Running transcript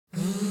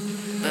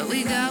but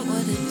we got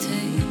what it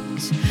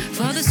takes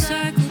for the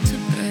cycle to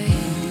break.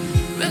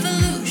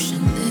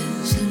 Revolution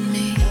lives in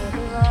me.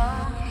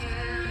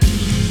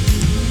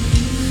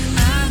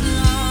 I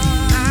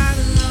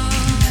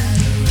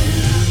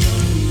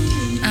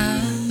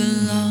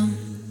belong.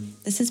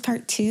 This is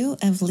part 2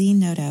 of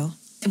Noto.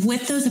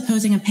 With those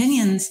opposing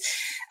opinions,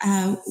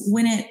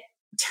 when it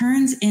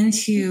turns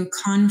into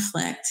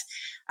conflict,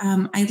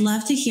 I'd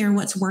love to hear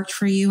what's worked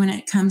for you when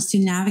it comes to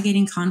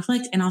navigating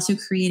conflict and also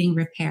creating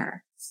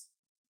repair.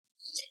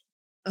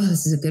 Oh,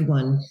 this is a good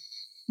one.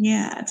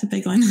 Yeah, it's a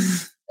big one.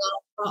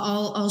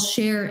 I'll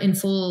share in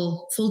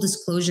full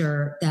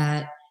disclosure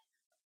that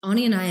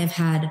Ani and I have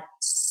had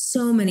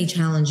so many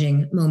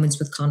challenging moments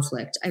with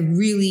conflict.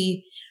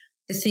 The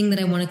thing that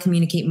I want to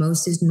communicate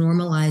most is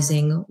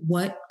normalizing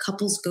what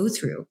couples go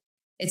through.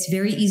 It's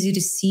very easy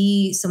to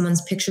see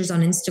someone's pictures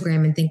on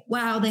Instagram and think,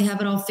 wow, they have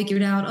it all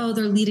figured out. Oh,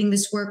 they're leading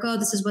this work. Oh,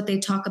 this is what they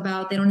talk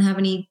about. They don't have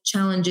any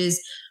challenges.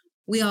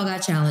 We all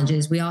got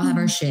challenges. We all have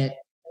our shit.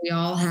 We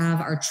all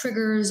have our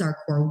triggers, our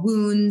core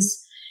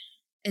wounds.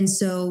 And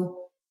so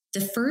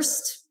the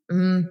first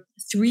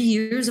 3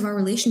 years of our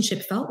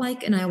relationship felt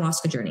like an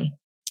ayahuasca journey,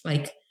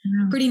 like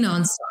pretty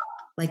nonstop.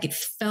 Like it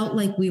felt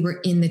like we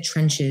were in the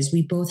trenches.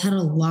 We both had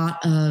a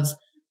lot of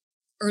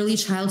early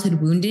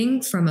childhood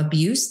wounding from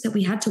abuse that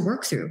we had to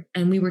work through,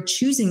 and we were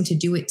choosing to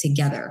do it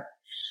together.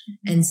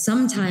 And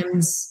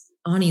sometimes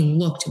Ani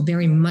looked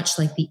very much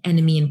like the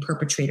enemy and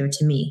perpetrator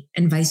to me,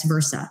 and vice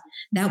versa.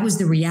 That was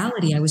the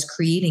reality I was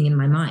creating in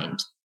my mind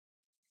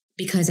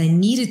because I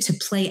needed to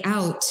play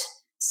out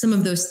some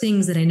of those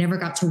things that I never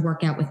got to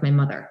work out with my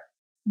mother.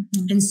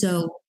 Mm-hmm. And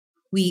so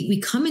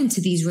we come into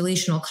these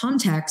relational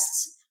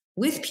contexts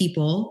with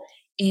people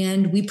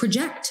and we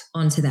project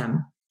onto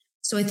them.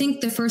 So I think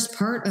the first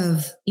part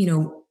of,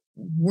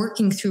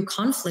 working through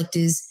conflict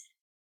is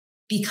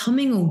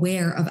becoming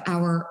aware of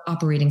our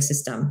operating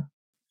system,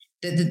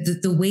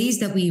 the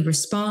ways that we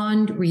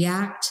respond,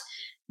 react,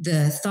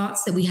 the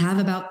thoughts that we have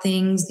about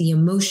things, the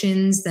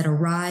emotions that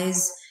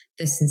arise,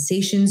 the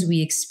sensations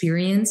we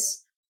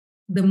experience.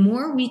 The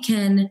more we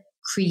can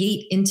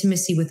create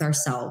intimacy with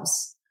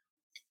ourselves.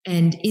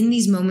 And in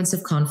these moments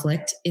of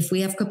conflict, if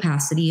we have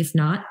capacity, if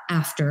not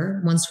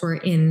after, once we're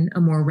in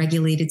a more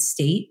regulated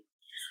state,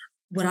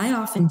 what I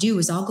often do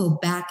is I'll go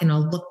back and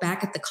I'll look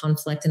back at the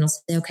conflict and I'll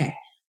say, okay,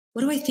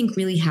 what do I think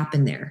really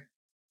happened there?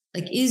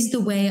 Like, is the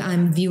way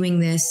I'm viewing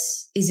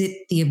this, is it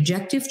the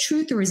objective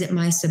truth or is it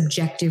my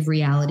subjective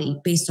reality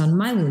based on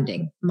my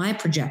wounding, my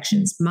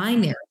projections, my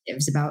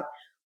narratives about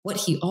what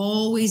he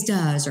always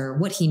does or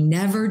what he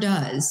never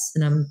does?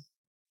 And I'm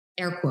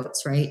air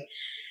quotes, right?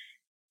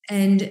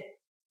 And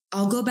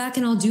I'll go back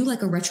and I'll do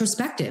like a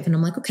retrospective and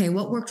I'm like, okay,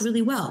 what worked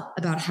really well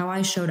about how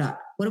I showed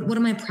up? What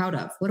am I proud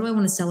of? What do I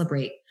want to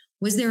celebrate?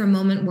 Was there a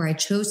moment where I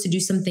chose to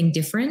do something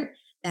different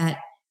that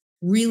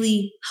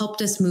really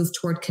helped us move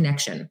toward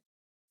connection?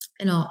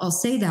 And I'll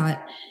say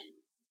that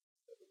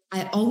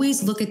I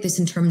always look at this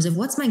in terms of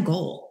what's my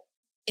goal?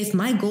 If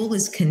my goal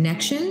is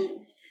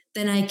connection,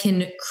 then I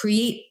can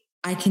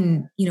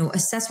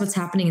assess what's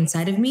happening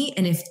inside of me.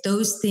 And if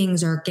those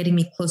things are getting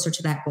me closer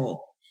to that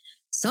goal.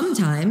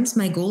 Sometimes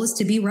my goal is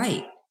to be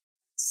right.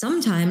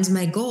 Sometimes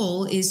my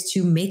goal is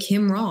to make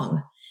him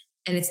wrong.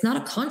 And it's not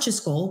a conscious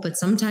goal, but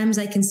sometimes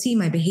I can see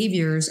my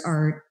behaviors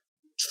are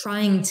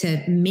trying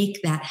to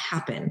make that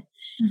happen.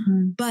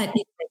 Mm-hmm. But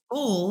if my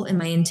goal and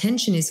my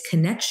intention is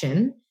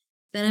connection,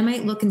 then I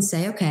might look and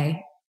say,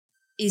 okay,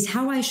 is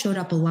how I showed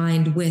up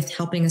aligned with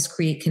helping us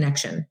create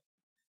connection?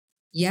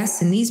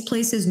 Yes, in these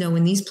places, no,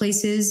 in these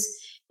places.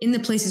 In the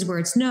places where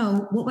it's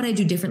no, what would I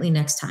do differently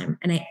next time?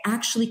 And I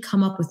actually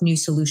come up with new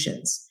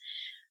solutions.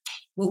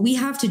 What we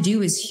have to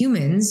do as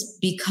humans,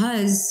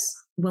 because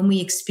when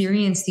we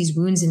experience these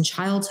wounds in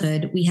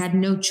childhood, we had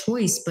no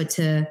choice but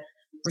to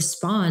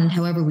respond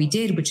however we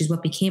did, which is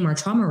what became our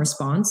trauma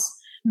response.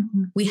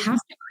 Mm-hmm. We have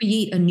to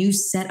create a new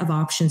set of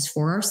options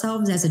for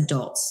ourselves as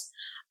adults.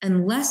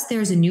 Unless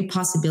there's a new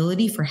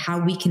possibility for how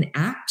we can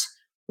act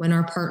when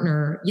our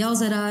partner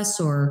yells at us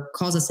or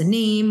calls us a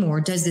name or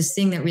does this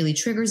thing that really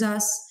triggers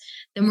us,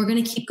 then we're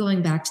going to keep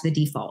going back to the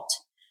default.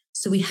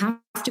 So we have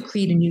to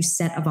create a new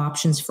set of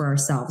options for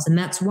ourselves. And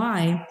that's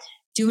why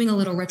doing a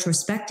little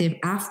retrospective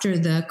after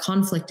the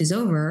conflict is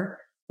over,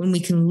 when we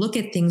can look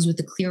at things with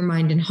a clear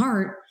mind and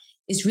heart,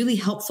 is really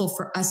helpful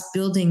for us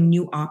building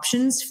new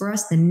options for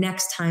us the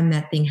next time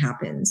that thing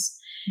happens.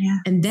 Yeah.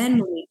 And then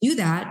when we do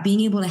that,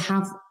 being able to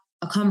have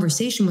a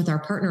conversation with our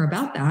partner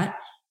about that,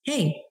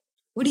 hey,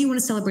 what do you want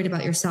to celebrate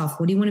about yourself?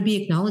 What do you want to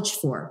be acknowledged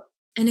for?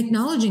 And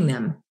acknowledging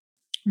them.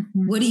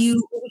 Mm-hmm. What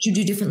would you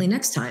do differently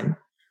next time?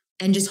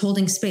 And just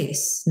holding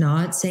space,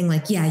 not saying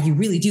like, yeah, you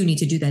really do need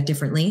to do that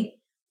differently.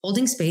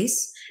 Holding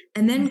space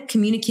and then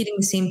communicating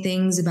the same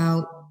things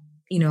about,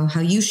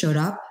 how you showed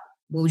up.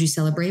 What would you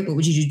celebrate? What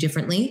would you do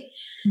differently?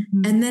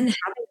 Mm-hmm. And then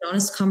having an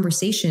honest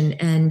conversation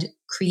and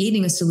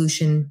creating a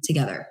solution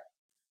together.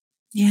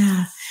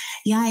 Yeah.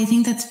 Yeah. I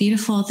think that's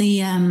beautiful.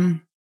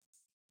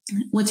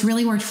 What's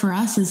really worked for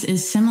us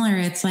is similar.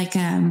 It's like,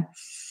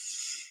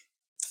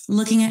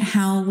 looking at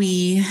how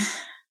we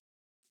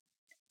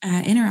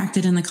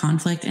interacted in the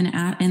conflict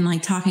and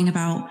like talking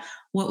about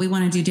what we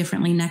want to do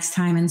differently next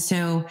time. And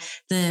so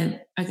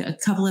a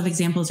couple of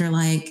examples are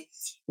like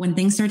when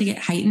things start to get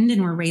heightened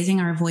and we're raising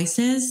our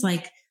voices,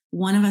 like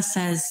one of us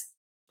says,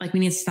 like, we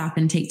need to stop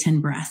and take 10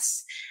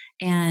 breaths.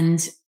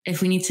 And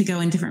if we need to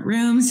go in different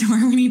rooms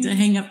or we need to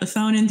hang up the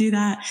phone and do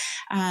that,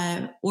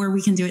 or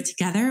we can do it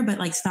together, but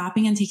like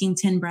stopping and taking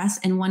 10 breaths.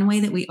 And one way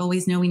that we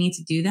always know we need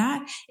to do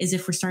that is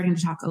if we're starting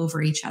to talk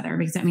over each other,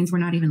 because that means we're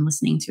not even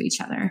listening to each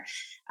other.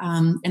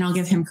 And I'll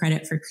give him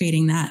credit for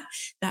creating that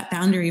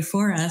boundary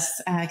for us,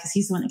 because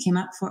he's the one that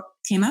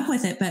came up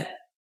with it. But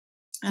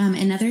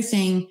another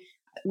thing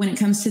when it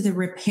comes to the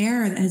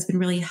repair that has been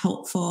really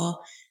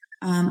helpful,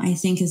 I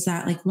think, is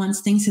that like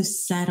once things have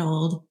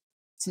settled,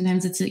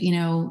 sometimes it's,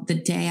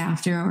 the day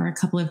after or a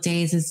couple of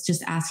days, is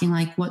just asking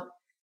like,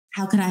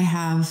 how could I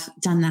have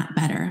done that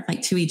better,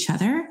 like to each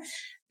other?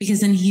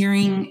 Because then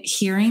hearing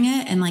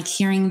it and like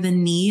hearing the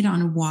need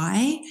on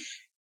why,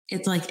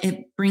 it's like,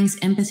 it brings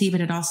empathy,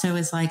 but it also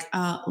is like,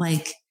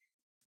 like,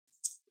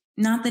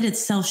 not that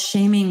it's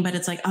self-shaming, but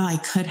it's like, I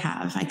could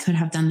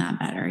have done that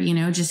better,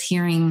 just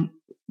hearing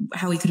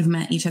how we could have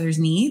met each other's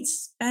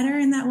needs better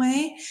in that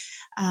way.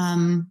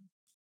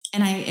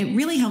 And it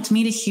really helped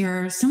me to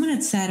hear, someone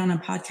had said on a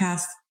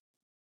podcast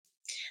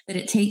that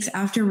it takes,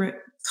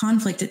 after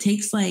conflict, it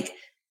takes like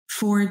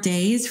 4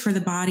 days for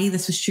the body.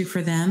 This was true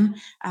for them.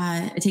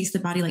 It takes the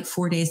body like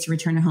 4 days to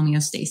return to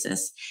homeostasis.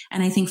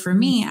 And I think for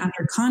me,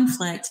 after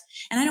conflict,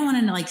 and I don't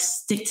want to like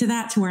stick to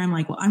that to where I'm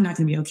like, well, I'm not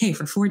going to be okay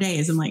for 4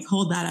 days and like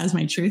hold that as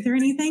my truth or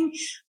anything.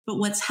 But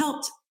what's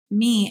helped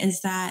me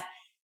is that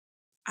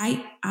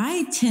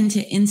I tend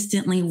to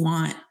instantly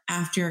want,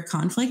 after a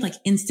conflict, like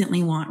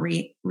instantly want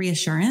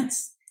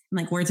reassurance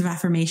and like words of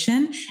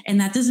affirmation.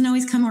 And that doesn't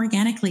always come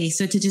organically.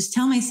 So to just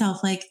tell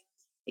myself like,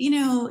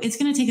 it's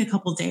going to take a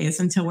couple days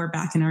until we're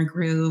back in our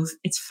groove.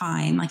 It's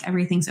fine. Like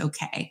everything's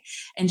okay.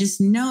 And just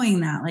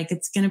knowing that like,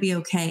 it's going to be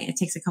okay. It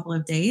takes a couple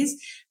of days,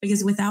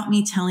 because without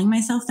me telling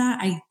myself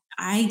that,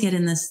 I get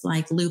in this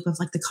like loop of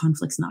like, the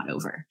conflict's not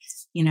over.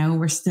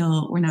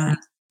 We're not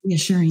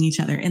reassuring each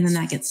other. And then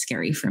that gets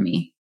scary for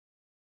me.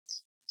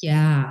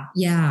 Yeah.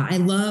 I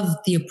love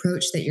the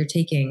approach that you're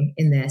taking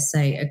in this.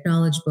 I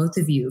acknowledge both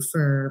of you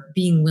for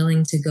being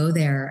willing to go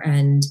there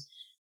and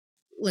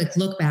like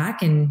look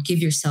back and give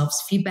yourselves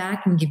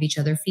feedback and give each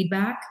other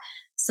feedback.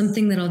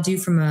 Something that I'll do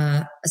from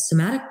a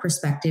somatic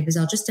perspective is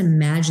I'll just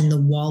imagine the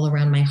wall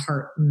around my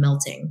heart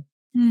melting,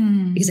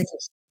 because I can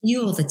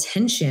feel the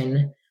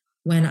tension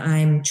when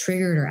I'm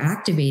triggered or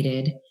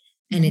activated,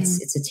 and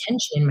it's a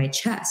tension in my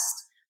chest.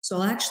 So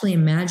I'll actually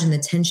imagine the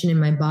tension in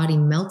my body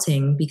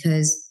melting,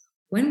 because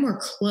when we're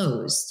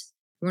closed,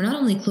 we're not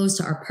only closed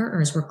to our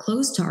partners, we're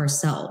closed to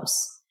ourselves.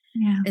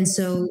 Yeah. And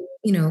so,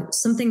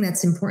 something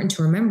that's important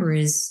to remember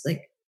is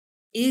like,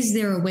 is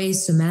there a way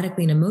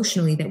somatically and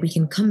emotionally that we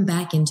can come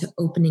back into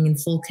opening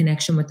and full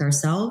connection with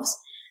ourselves?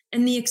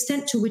 And the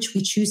extent to which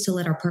we choose to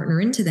let our partner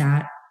into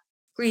that,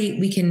 great,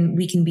 we can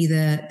be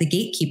the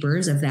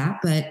gatekeepers of that.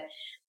 But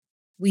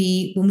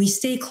when we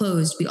stay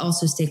closed, we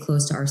also stay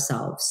closed to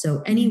ourselves.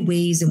 So any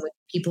ways in which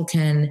people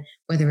can,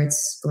 whether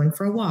it's going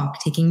for a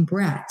walk, taking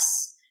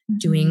breaths,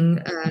 doing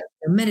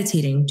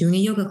meditating, doing a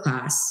yoga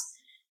class,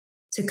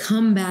 to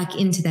come back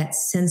into that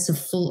sense of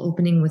full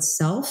opening with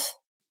self,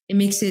 it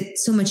makes it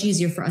so much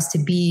easier for us to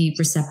be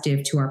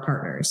receptive to our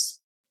partners.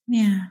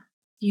 Yeah.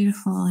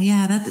 Beautiful.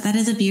 Yeah. That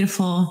is a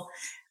beautiful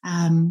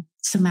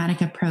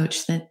somatic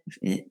approach.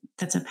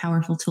 That's a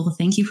powerful tool.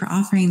 Thank you for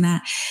offering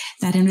that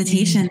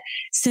invitation.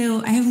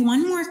 So I have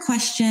one more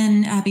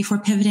question before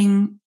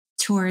pivoting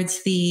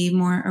towards the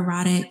more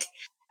erotic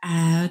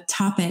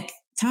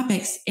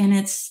topics. And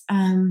it's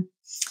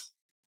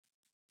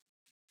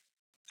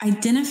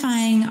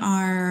identifying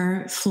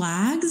our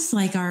flags,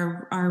 like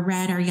our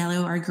red, our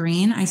yellow, our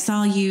green. I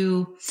saw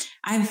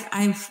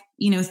I've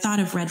thought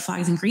of red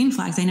flags and green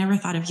flags. I never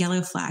thought of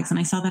yellow flags. And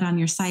I saw that on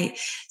your site.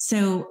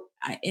 So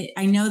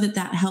I know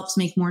that helps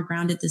make more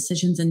grounded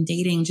decisions in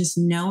dating, just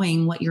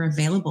knowing what you're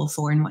available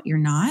for and what you're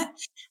not.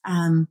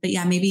 But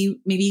yeah, maybe you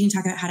can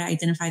talk about how to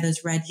identify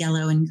those red,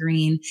 yellow, and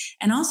green.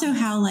 And also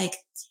how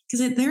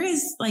because there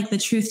is like the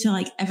truth to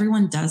like,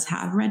 everyone does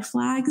have red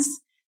flags,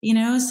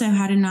 so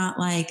how to not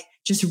like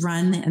just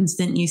run the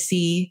instant you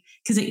see,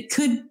 because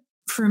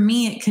for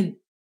me, it could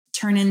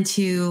turn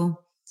into,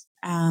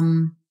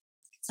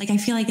 I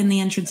feel like in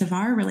the entrance of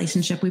our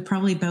relationship, we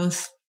probably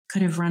both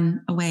could have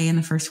run away in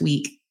the first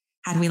week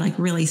had we like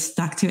really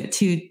stuck to it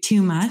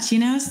too much,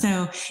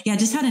 So yeah,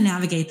 just how to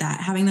navigate that,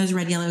 having those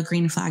red, yellow,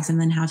 green flags,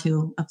 and then how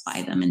to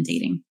apply them in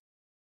dating.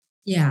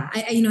 Yeah.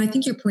 I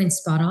think your point's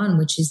spot on,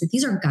 which is that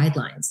these are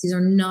guidelines. These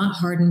are not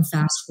hard and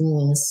fast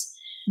rules.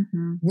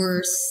 Mm-hmm.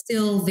 We're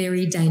still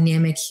very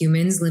dynamic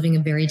humans living a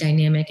very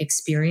dynamic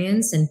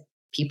experience, and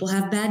people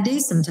have bad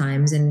days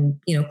sometimes, and,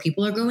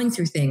 people are going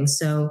through things.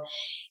 So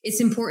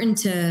it's important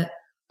to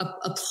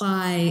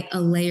apply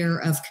a layer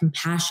of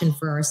compassion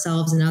for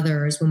ourselves and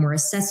others when we're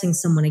assessing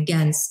someone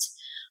against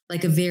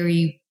like a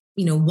very,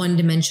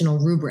 one-dimensional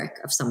rubric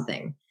of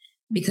something.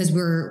 because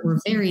we're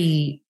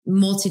very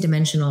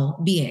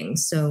multidimensional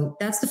beings. So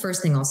that's the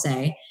first thing I'll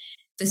say.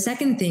 The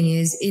second thing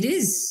is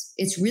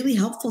it's really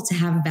helpful to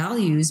have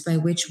values by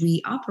which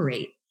we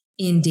operate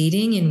in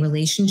dating, in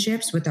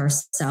relationships with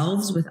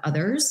ourselves, with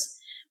others.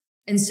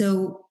 And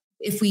so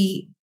if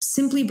we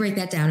simply break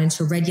that down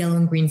into red, yellow,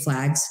 and green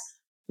flags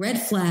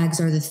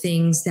are the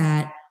things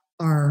that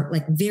are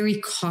like very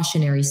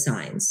cautionary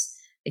signs.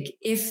 Like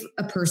if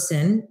a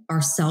person,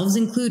 ourselves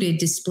included,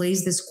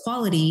 displays this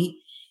quality,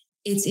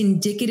 it's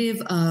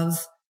indicative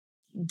of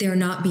there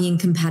not being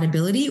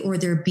compatibility or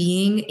there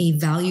being a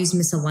values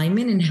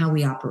misalignment in how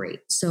we operate.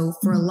 So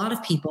for a lot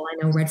of people,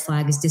 I know red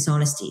flag is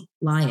dishonesty,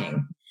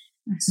 lying.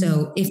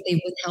 So if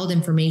they withheld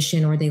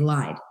information or they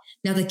lied.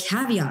 Now the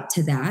caveat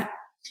to that,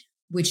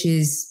 which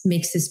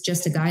makes this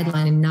just a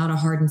guideline and not a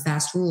hard and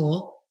fast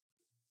rule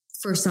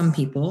for some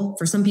people,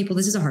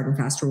 this is a hard and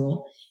fast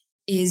rule,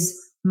 is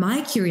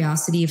my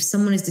curiosity if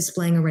someone is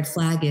displaying a red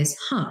flag is,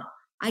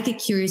 I get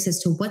curious as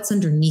to what's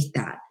underneath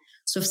that.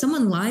 So if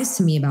someone lies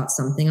to me about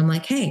something, I'm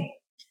like, hey,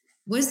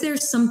 was there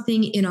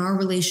something in our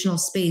relational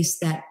space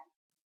that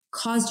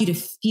caused you to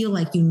feel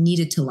like you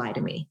needed to lie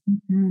to me?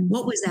 Mm-hmm.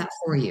 What was that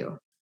for you?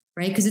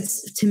 Right?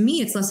 Because to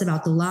me, it's less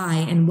about the lie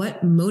and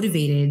what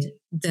motivated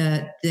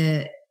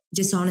the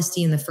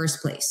dishonesty in the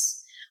first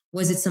place.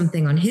 Was it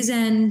something on his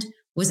end?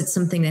 Was it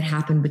something that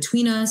happened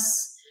between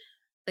us?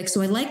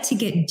 So I like to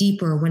get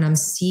deeper when I'm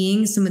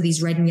seeing some of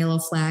these red and yellow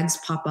flags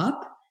pop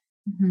up.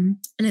 Mm-hmm.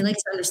 And I like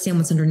to understand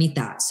what's underneath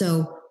that.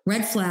 So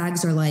red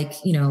flags are like,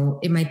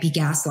 it might be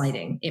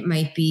gaslighting. It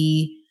might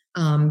be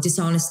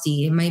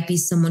dishonesty. It might be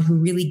someone who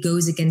really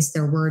goes against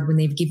their word when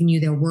they've given you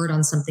their word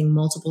on something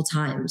multiple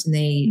times and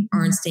they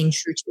aren't staying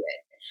true to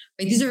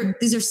it. Right?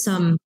 These are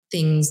some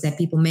things that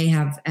people may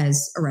have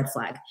as a red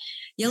flag.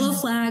 Yellow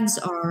flags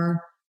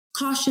are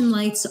caution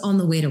lights on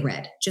the way to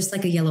red, just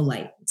like a yellow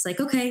light. It's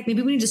like, okay,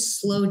 maybe we need to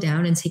slow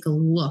down and take a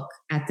look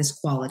at this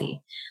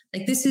quality.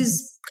 Like this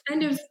is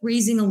kind of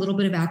raising a little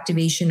bit of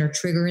activation or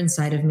trigger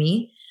inside of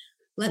me.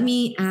 Let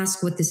me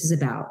ask what this is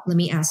about. Let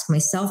me ask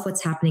myself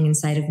what's happening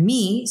inside of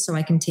me so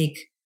I can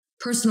take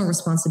personal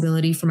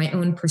responsibility for my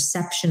own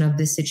perception of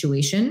this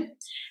situation.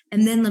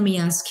 And then let me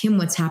ask him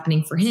what's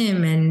happening for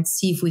him and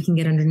see if we can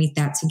get underneath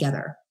that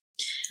together.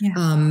 Yeah.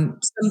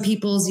 Some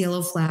people's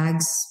yellow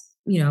flags,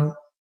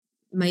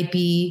 might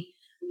be,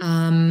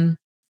 someone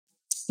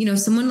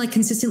like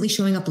consistently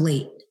showing up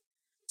late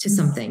to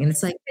something. And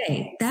it's like,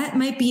 hey, that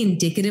might be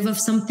indicative of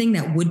something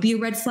that would be a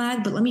red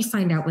flag, but let me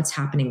find out what's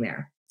happening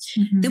there.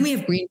 Mm-hmm. Then we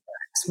have green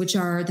flags, which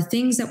are the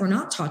things that we're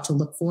not taught to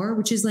look for,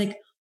 which is like,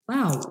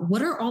 wow,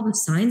 what are all the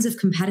signs of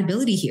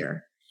compatibility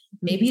here?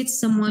 Maybe it's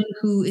someone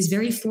who is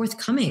very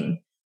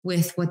forthcoming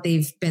with what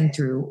they've been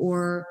through,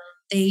 or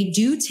they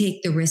do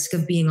take the risk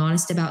of being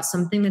honest about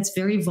something that's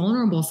very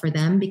vulnerable for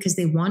them because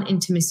they want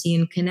intimacy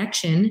and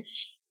connection,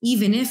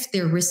 even if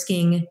they're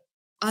risking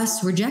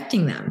us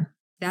rejecting them.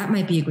 That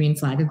might be a green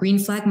flag. A green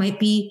flag might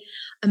be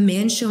a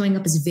man showing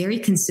up as very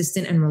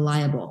consistent and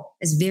reliable,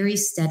 as very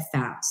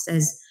steadfast,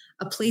 as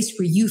a place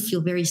where you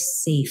feel very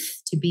safe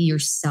to be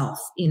yourself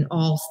in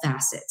all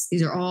facets.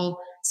 These are all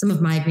some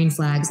of my green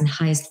flags and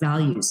highest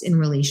values in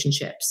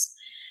relationships.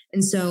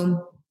 And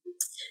so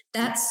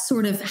that's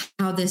sort of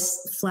how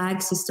this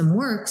flag system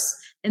works.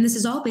 And this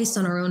is all based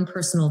on our own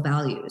personal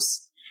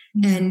values.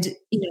 Mm-hmm. And,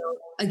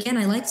 again,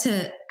 I like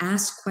to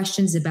ask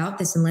questions about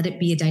this and let it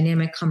be a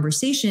dynamic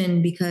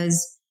conversation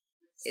because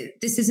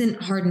this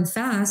isn't hard and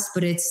fast,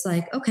 but it's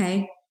like,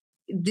 okay,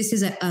 this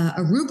is a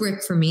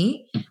rubric for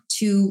me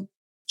to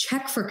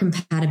check for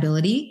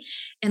compatibility.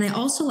 And I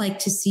also like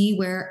to see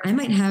where I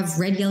might have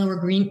red, yellow, or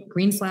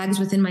green flags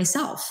within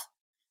myself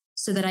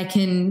so that I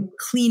can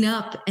clean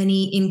up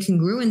any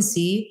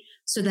incongruency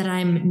so that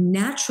I'm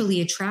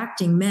naturally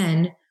attracting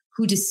men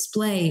who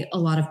display a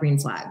lot of green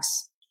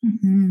flags.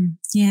 Mm-hmm.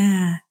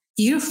 Yeah.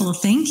 Beautiful.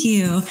 Thank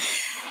you.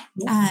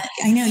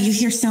 I know you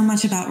hear so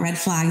much about red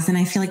flags, and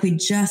I feel like we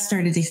just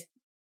started to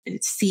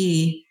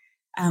see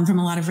from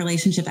a lot of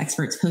relationship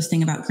experts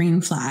posting about green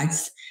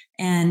flags.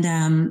 And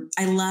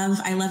I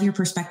love your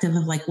perspective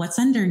of like what's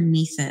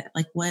underneath it,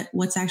 like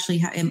what's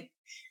actually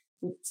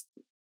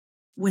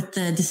with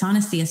the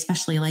dishonesty,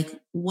 especially like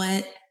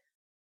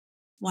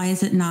why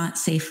is it not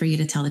safe for you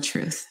to tell the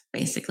truth?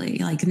 Basically,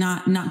 like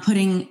not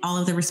putting all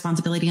of the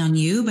responsibility on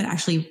you, but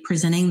actually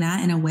presenting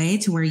that in a way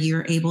to where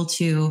you're able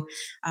to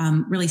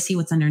really see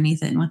what's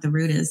underneath it and what the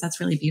root is. That's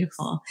really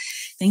beautiful.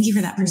 Thank you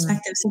for that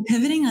perspective. So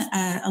pivoting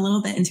a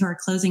little bit into our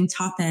closing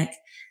topic,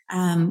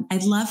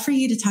 I'd love for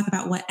you to talk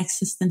about what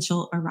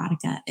existential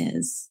erotica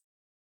is.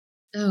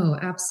 Oh,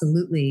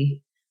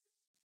 absolutely.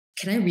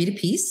 Can I read a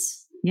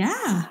piece?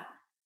 Yeah.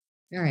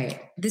 All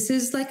right. This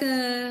is like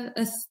a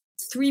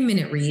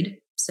 3-minute read.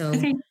 So,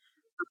 okay.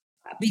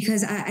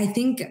 Because I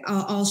think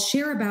I'll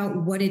share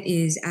about what it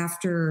is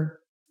after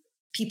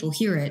people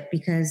hear it,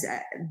 because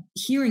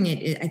hearing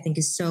it, I think,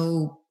 is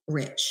so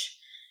rich.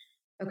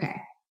 Okay.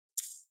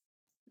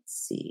 Let's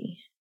see.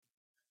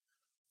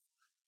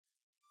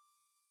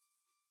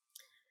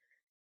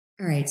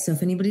 All right. So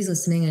if anybody's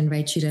listening, I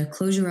invite you to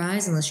close your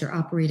eyes unless you're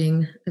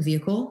operating a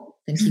vehicle.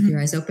 Then keep your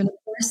eyes open, of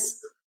course.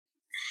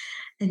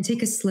 And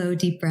take a slow,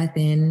 deep breath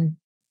in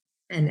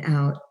and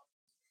out.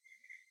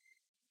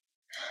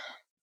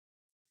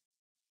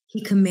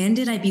 He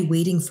commanded I be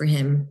waiting for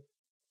him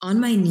on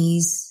my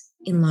knees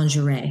in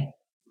lingerie.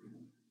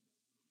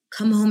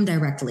 Come home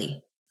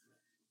directly.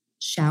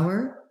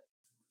 Shower,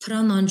 put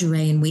on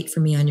lingerie, and wait for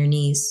me on your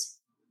knees.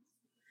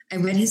 I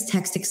read his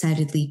text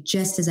excitedly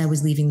just as I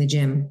was leaving the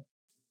gym.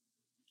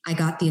 I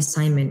got the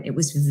assignment. It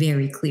was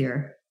very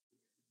clear.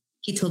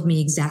 He told me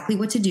exactly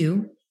what to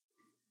do,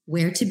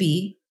 where to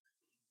be,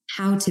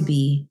 how to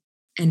be,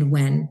 and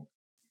when.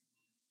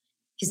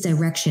 His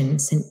direction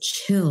sent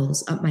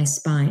chills up my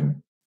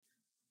spine.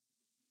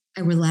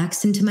 I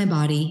relaxed into my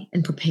body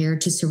and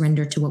prepared to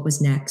surrender to what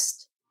was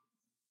next.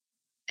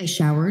 I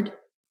showered,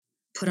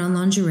 put on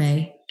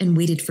lingerie, and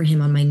waited for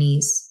him on my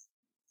knees.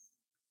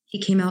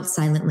 He came out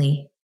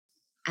silently,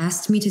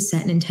 asked me to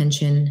set an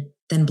intention,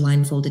 then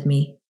blindfolded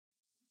me.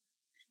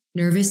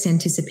 Nervous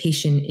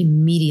anticipation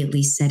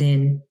immediately set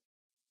in.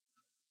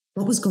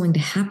 What was going to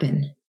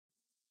happen?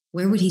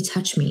 Where would he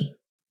touch me?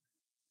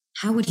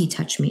 How would he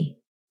touch me?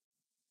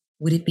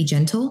 Would it be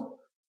gentle?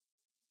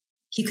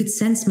 He could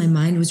sense my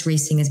mind was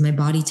racing as my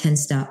body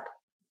tensed up.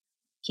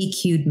 He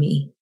cued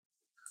me.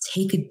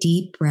 Take a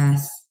deep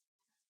breath.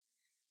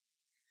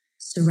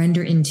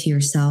 Surrender into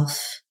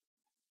yourself.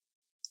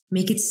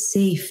 Make it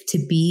safe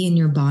to be in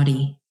your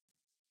body.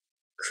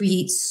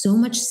 Create so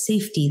much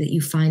safety that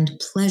you find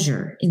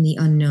pleasure in the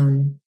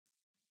unknown.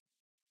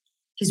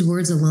 His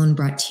words alone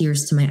brought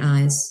tears to my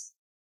eyes.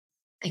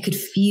 I could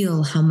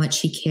feel how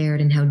much he cared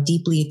and how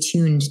deeply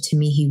attuned to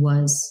me he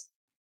was.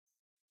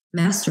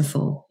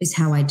 Masterful is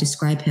how I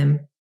describe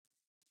him.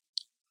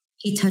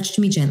 He touched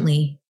me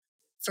gently,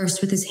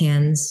 first with his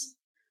hands,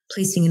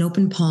 placing an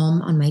open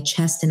palm on my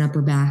chest and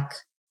upper back,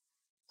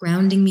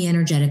 grounding me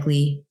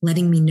energetically,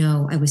 letting me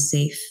know I was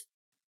safe.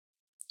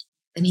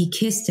 Then he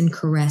kissed and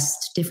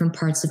caressed different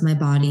parts of my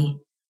body,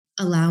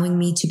 allowing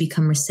me to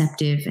become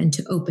receptive and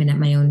to open at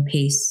my own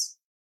pace.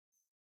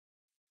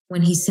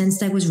 When he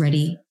sensed I was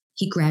ready,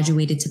 he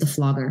graduated to the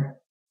flogger,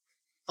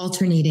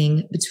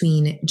 alternating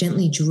between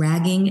gently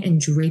dragging and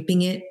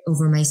draping it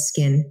over my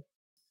skin,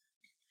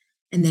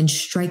 and then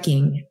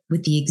striking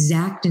with the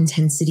exact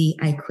intensity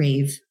I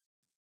crave.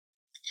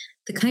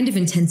 The kind of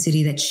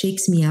intensity that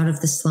shakes me out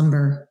of the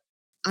slumber,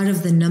 out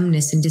of the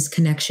numbness and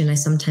disconnection I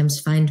sometimes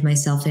find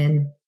myself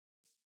in.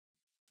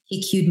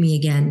 He cued me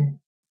again.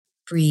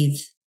 Breathe.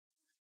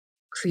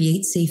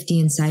 Create safety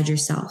inside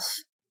yourself.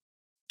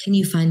 Can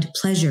you find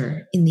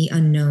pleasure in the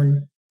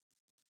unknown?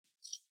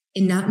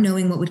 In not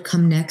knowing what would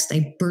come next,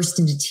 I burst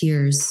into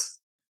tears.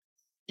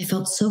 I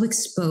felt so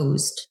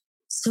exposed,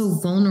 so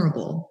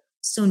vulnerable,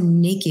 so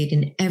naked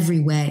in every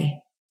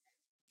way.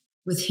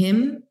 With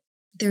him,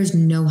 there's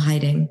no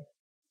hiding.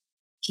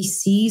 He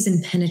sees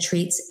and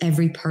penetrates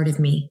every part of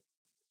me.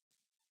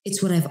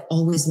 It's what I've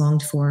always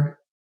longed for.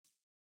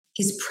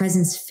 His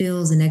presence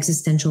fills an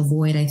existential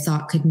void I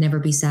thought could never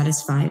be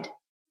satisfied,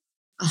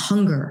 a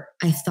hunger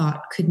I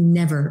thought could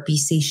never be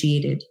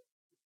satiated.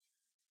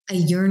 I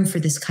yearn for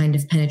this kind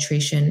of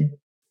penetration,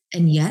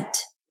 and yet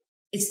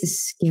it's the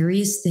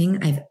scariest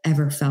thing I've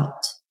ever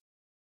felt.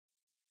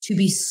 To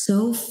be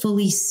so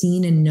fully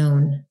seen and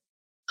known,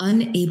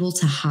 unable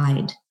to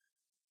hide,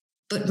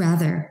 but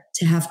rather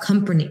to have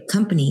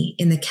company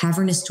in the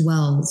cavernous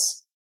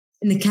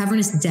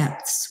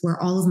depths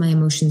where all of my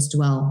emotions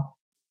dwell.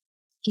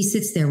 He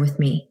sits there with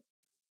me,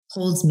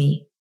 holds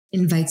me,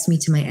 invites me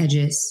to my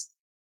edges.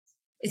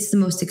 It's the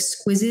most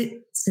exquisite,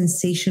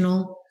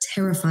 sensational,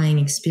 terrifying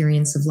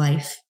experience of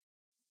life,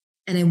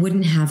 and I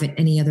wouldn't have it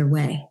any other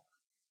way.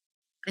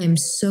 I am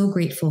so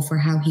grateful for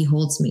how he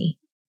holds me.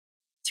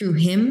 Through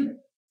him,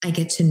 I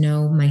get to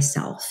know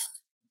myself.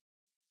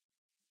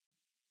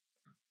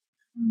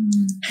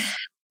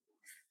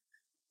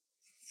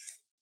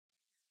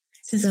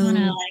 Just want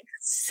to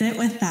sit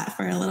with that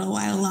for a little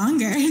while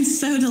longer. It's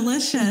so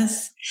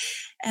delicious.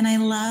 And I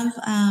love,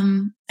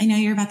 I know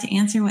you're about to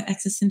answer what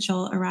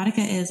existential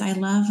erotica is. I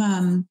love,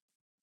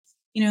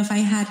 if I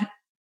had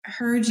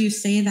heard you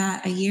say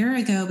that a year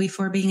ago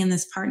before being in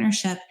this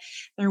partnership,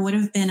 there would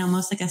have been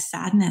almost like a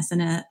sadness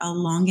and a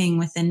longing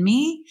within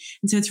me.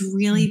 And so it's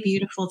really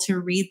beautiful to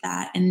read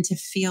that and to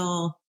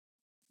feel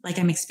like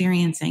I'm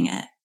experiencing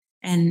it.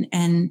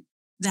 And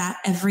that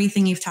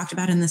everything you've talked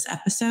about in this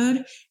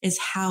episode is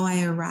how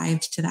I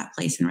arrived to that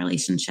place in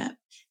relationship.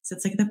 So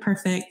it's like the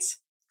perfect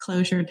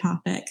closure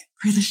topic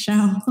for the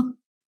show.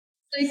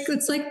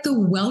 It's like the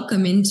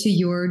welcome into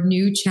your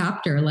new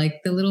chapter, like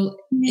the little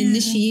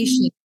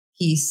initiation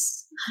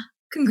piece.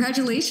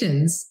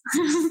 Congratulations.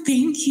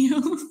 Thank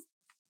you.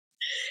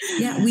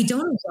 Yeah, we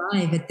don't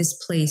arrive at this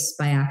place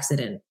by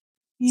accident.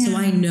 Yeah. So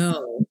I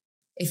know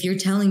if you're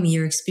telling me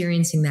you're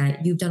experiencing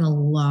that, you've done a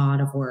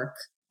lot of work.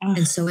 Oh.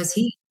 And so has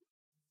he.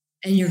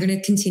 And you're going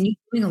to continue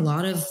doing a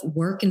lot of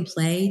work and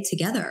play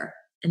together.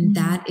 And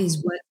that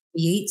is what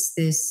creates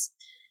this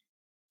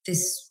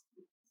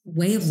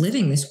way of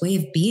living, this way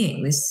of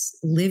being, this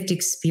lived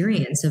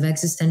experience of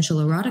existential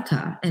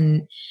erotica.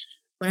 And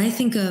when I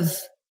think of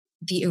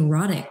the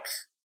erotic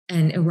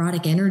and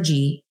erotic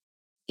energy,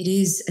 it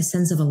is a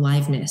sense of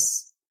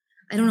aliveness.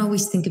 I don't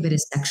always think of it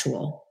as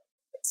sexual.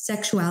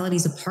 Sexuality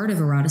is a part of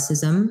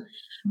eroticism.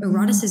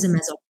 Eroticism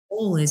as a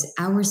whole is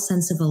our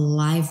sense of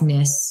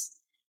aliveness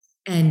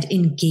and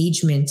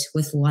engagement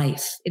with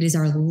life. It is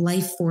our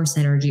life force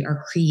energy,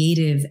 our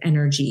creative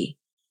energy.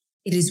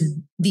 It is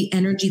the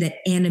energy that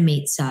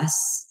animates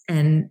us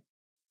and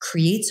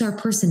creates our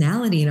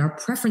personality and our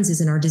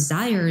preferences and our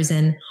desires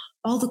and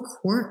all the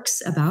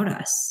quirks about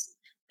us.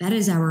 That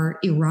is our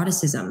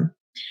eroticism.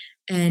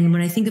 And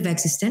when I think of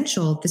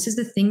existential, this is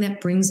the thing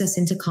that brings us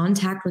into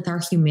contact with our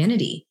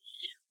humanity,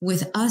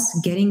 with us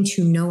getting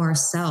to know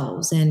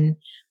ourselves. And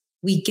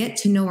we get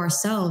to know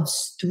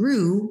ourselves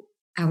through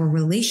our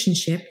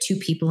relationship to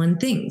people and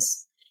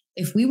things.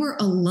 If we were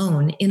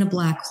alone in a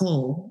black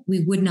hole,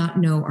 we would not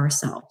know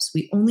ourselves.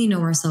 We only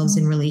know ourselves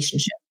in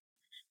relationship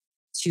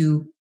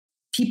to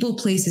people,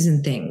 places,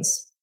 and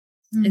things.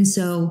 And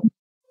so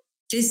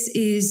this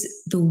is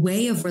the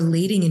way of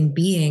relating and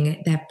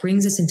being that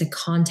brings us into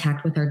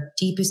contact with our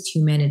deepest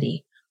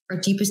humanity, our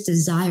deepest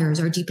desires,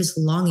 our deepest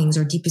longings,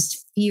 our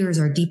deepest fears,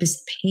 our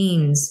deepest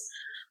pains,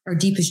 our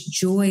deepest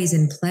joys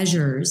and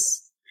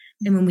pleasures.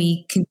 And when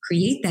we can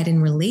create that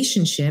in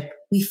relationship,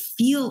 we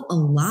feel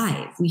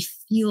alive. We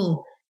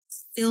feel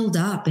filled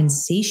up and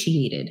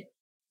satiated.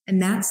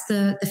 And that's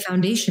the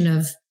foundation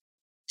of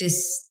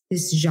this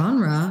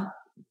genre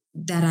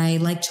that I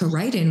like to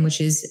write in,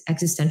 which is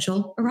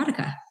existential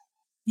erotica.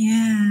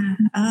 Yeah.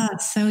 Oh,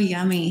 it's so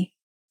yummy.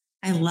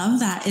 I love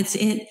that.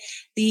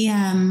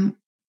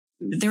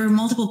 There were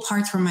multiple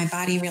parts where my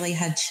body really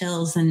had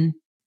chills. And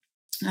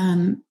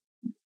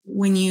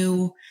when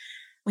you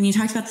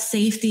talked about the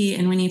safety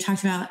and when you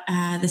talked about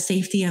the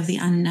safety of the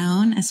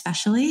unknown,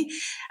 especially,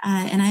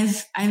 and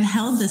I've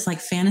held this like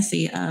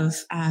fantasy of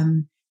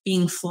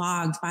being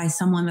flogged by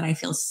someone that I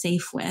feel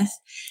safe with.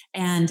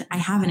 And I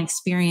haven't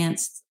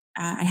experienced,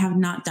 I have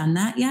not done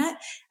that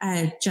yet.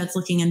 Judd's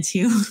looking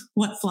into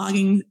what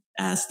flogging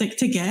stick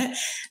to get,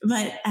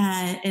 but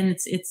and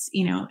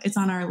it's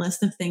on our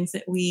list of things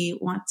that we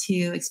want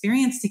to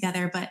experience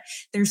together. But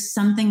there's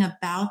something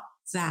about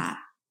that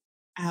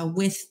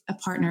with a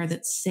partner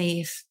that's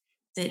safe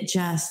that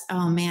just,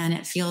 oh man,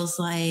 it feels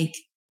like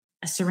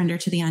a surrender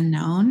to the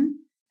unknown.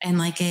 And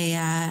like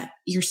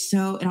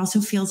it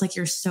also feels like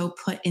you're so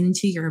put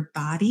into your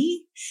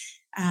body.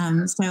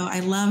 So I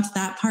loved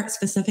that part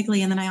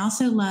specifically. And then I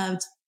also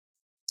loved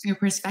your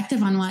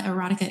perspective on what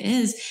erotica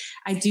is.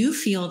 I do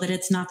feel that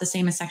it's not the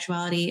same as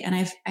sexuality. And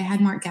I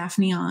had Mark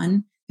Gaffney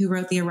on, who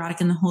wrote The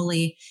Erotic and the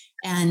Holy.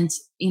 And,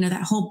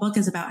 that whole book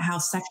is about how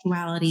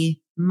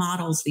sexuality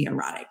models the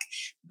erotic,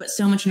 but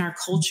so much in our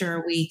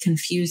culture, we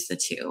confuse the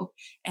two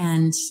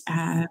and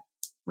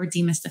we're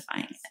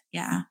demystifying it.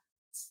 Yeah.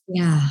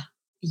 Yeah.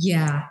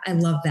 Yeah. I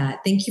love that.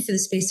 Thank you for the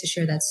space to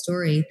share that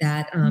story,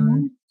 that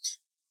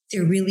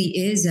there really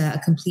is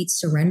a complete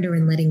surrender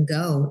and letting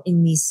go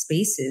in these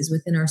spaces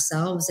within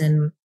ourselves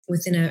and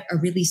within a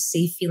really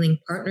safe feeling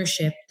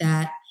partnership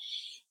that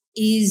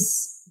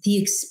is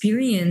the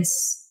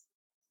experience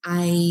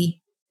I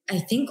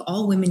think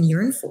all women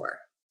yearn for.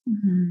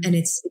 And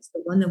it's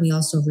the one that we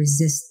also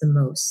resist the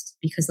most,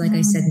 because like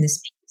I said in this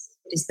piece,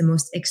 it is the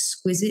most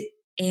exquisite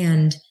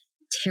and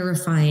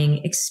terrifying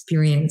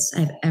experience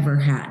I've ever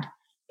had.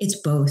 It's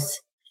both.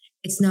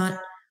 It's not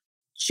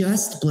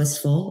just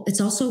blissful. It's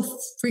also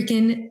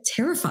freaking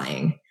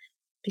terrifying,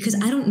 because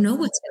I don't know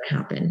what's going to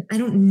happen. I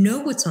don't know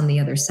what's on the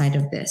other side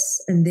of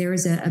this. And there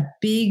is a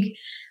big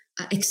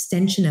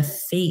extension of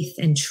faith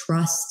and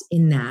trust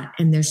in that.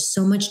 And there's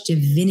so much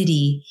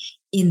divinity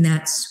in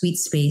that sweet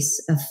space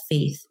of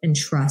faith and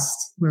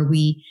trust, where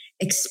we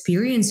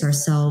experience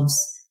ourselves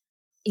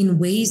in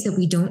ways that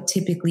we don't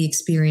typically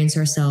experience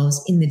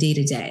ourselves in the day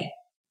to day.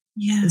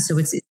 Yeah. And so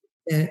it's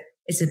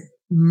a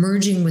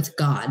merging with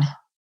God.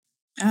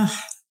 Oh,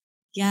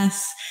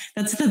 yes.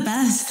 That's the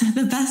best.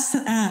 The best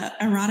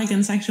erotic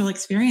and sexual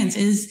experience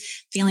is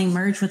feeling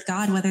merged with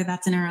God, whether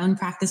that's in our own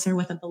practice or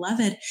with a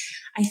beloved.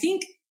 I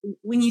think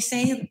when you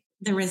say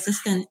the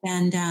resistance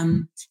and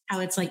how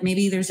it's like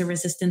maybe there's a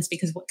resistance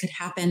because what could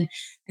happen,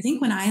 I think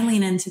when I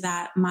lean into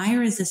that, my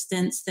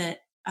resistance that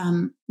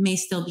may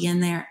still be in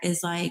there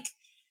is like,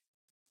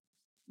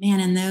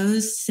 man, in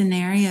those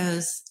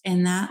scenarios,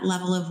 in that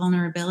level of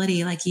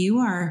vulnerability, like you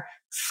are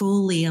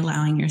fully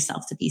allowing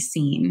yourself to be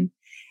seen.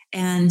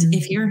 And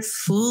if you're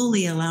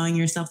fully allowing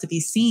yourself to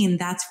be seen,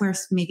 that's where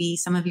maybe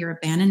some of your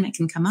abandonment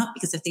can come up,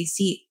 because if they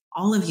see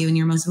all of you in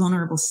your most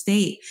vulnerable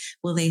state,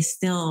 will they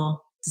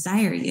still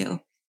desire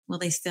you? Will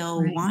they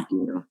still want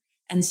you?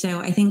 And so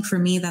I think for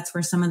me, that's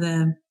where some of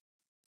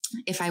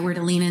if I were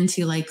to lean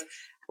into like,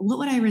 what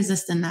would I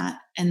resist in that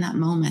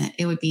moment?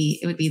 It would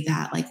be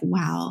that like,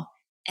 wow,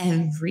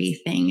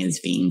 everything is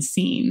being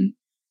seen,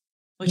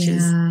 which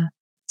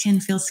can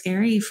feel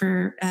scary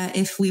for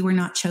if we were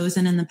not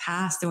chosen in the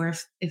past, or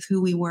if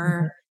who we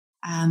were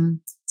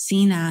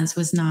seen as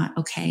was not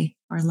okay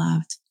or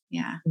loved.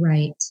 Yeah.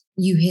 Right.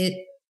 You hit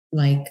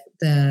like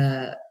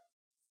the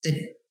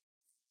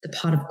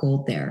pot of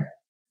gold there.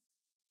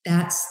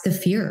 That's the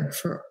fear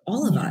for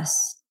all of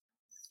us.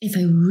 if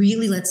I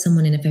really let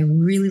someone in, if I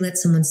really let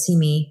someone see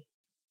me,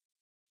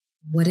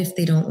 what if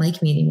they don't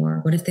like me anymore?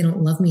 What if they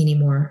don't love me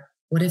anymore?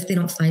 What if they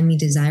don't find me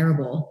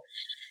desirable?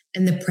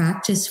 And the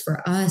practice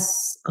for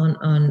us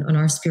on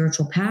our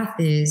spiritual path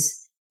is,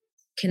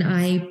 can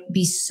I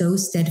be so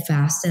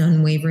steadfast and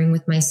unwavering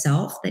with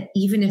myself that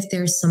even if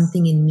there's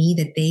something in me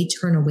that they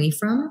turn away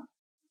from,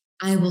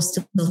 I will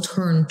still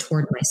turn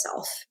toward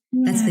myself.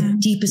 Yeah. That's the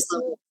deepest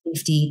level of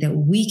safety that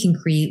we can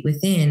create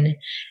within.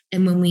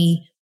 And when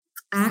we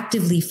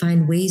actively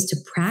find ways to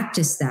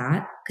practice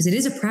that, because it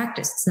is a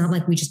practice, it's not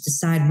like we just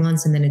decide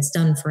once and then it's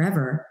done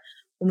forever.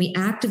 When we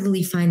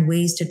actively find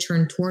ways to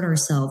turn toward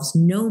ourselves,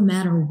 no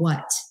matter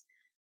what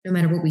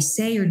we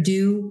say or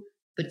do,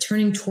 but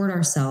turning toward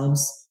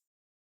ourselves,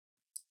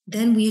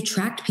 then we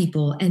attract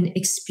people and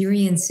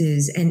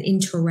experiences and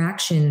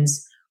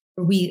interactions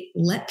where we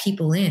let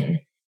people in.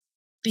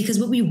 Because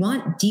what we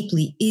want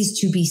deeply is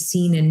to be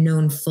seen and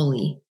known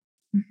fully.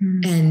 Mm-hmm.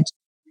 And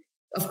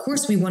of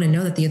course, we want to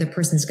know that the other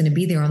person is going to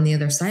be there on the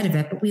other side of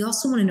it, but we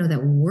also want to know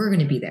that we're going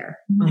to be there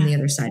on the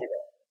other side of it.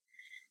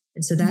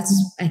 And so that's,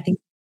 I think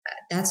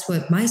that's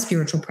what my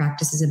spiritual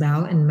practice is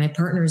about, and my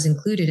partner is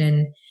included.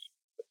 And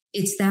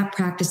it's that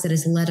practice that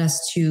has led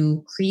us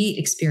to create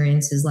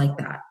experiences like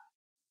that.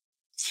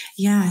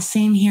 Yeah,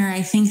 same here.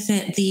 I think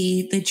that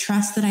the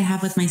trust that I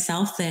have with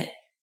myself, that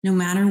no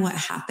matter what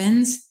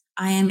happens,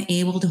 I am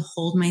able to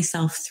hold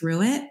myself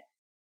through it.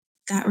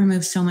 That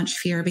removes so much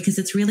fear, because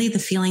it's really the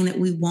feeling that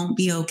we won't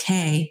be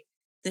okay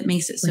that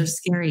makes it so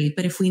scary.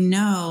 But if we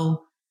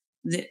know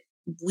that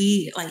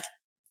we're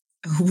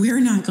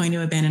not going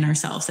to abandon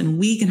ourselves, and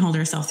we can hold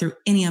ourselves through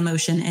any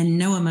emotion, and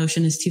no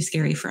emotion is too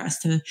scary for us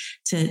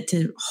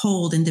to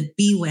hold and to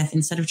be with,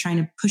 instead of trying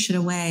to push it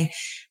away,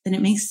 then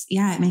it makes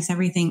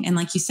everything. And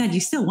like you said, you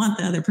still want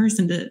the other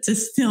person to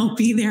still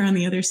be there on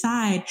the other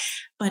side.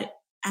 But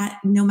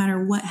no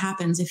matter what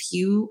happens, if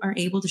you are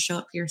able to show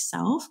up for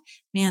yourself,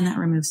 man, that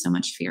removes so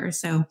much fear.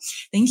 So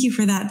thank you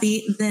for that.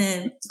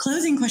 The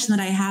closing question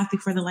that I have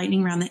before the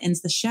lightning round that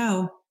ends the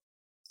show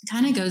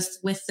kind of goes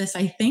with this,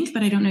 I think,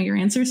 but I don't know your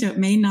answer, so it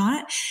may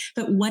not.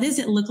 But what does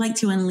it look like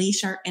to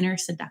unleash our inner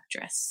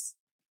seductress?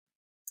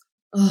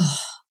 Oh,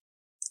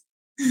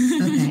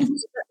 okay.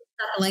 It's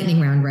not the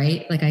lightning round,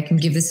 right? Like, I can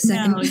give this a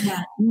second.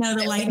 No,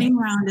 the lightning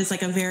round is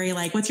like a very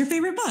what's your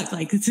favorite book?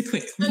 Like, it's a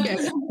quick.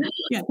 Okay.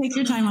 Yeah, take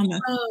your time on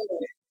this.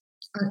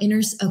 Our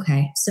inner.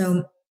 Okay,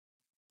 so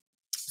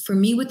for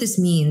me, what this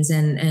means,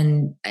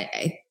 and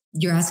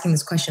you're asking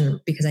this question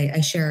because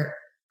I share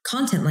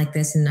content like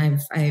this, and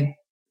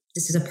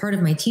this is a part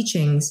of my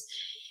teachings,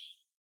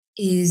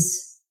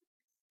 is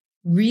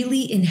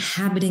really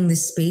inhabiting the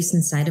space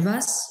inside of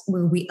us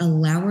where we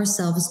allow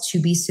ourselves to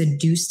be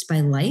seduced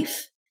by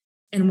life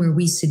and where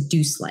we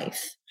seduce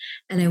life.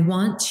 And I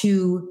want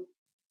to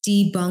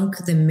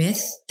debunk the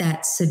myth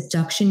that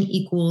seduction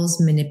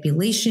equals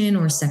manipulation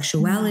or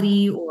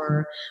sexuality,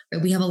 or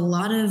we have a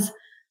lot of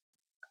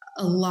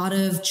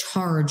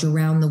charge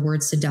around the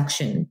word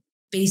seduction,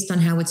 based on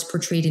how it's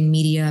portrayed in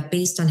media,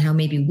 based on how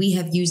maybe we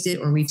have used it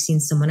or we've seen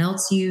someone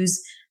else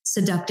use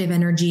seductive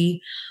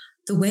energy.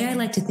 The way I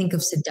like to think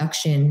of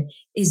seduction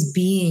is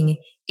being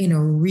in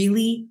a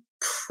really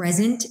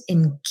present,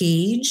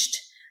 engaged,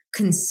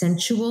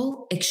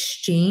 consensual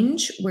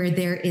exchange where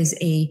there is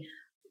a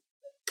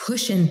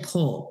push and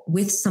pull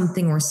with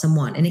something or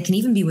someone. And it can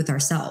even be with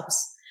ourselves.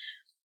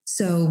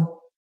 So,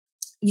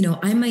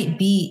 I might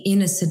be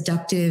in a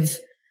seductive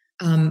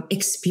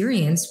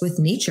experience with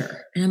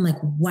nature. And I'm like,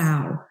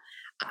 wow,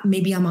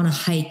 maybe I'm on a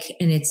hike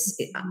and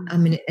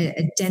I'm in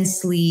a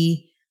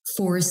densely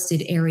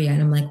forested area.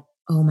 And I'm like,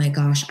 oh my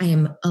gosh, I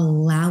am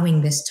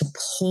allowing this to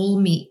pull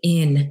me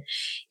in.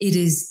 It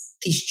is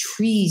these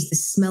trees, the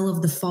smell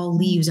of the fall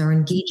leaves are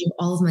engaging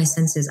all of my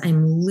senses.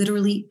 I'm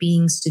literally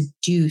being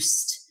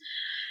seduced.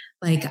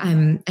 Like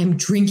I'm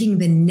drinking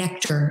the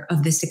nectar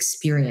of this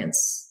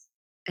experience,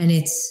 and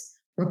it's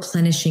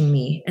replenishing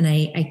me. And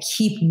I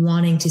keep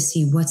wanting to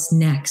see what's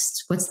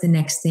next. What's the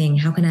next thing?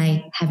 How can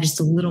I have just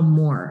a little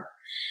more?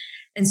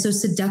 And so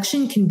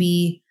seduction can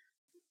be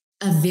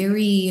a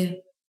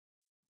very,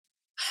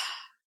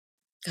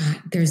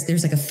 God,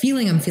 there's like a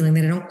feeling I'm feeling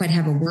that I don't quite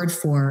have a word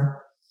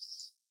for.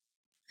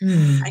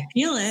 I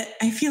feel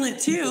it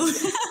too.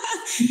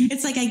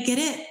 It's like, I get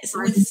it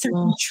with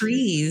certain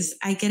trees.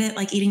 I get it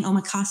like eating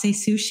omakase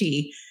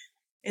sushi.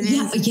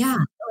 Yeah.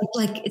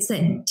 Like it's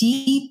that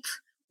deep,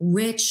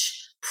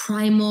 rich,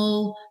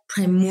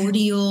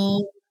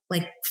 primordial,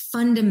 like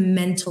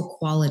fundamental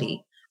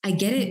quality. I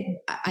get it.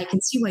 I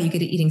can see why you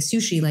get it eating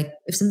sushi. Like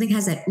if something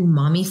has that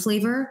umami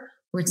flavor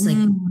where it's like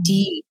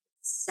deep,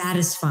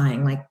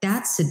 satisfying, like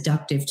that's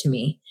seductive to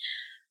me.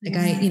 Like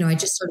I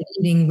just started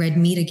eating red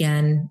meat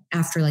again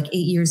after like 8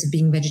 years of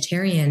being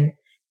vegetarian.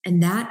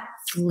 And that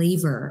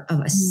flavor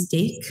of a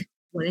steak,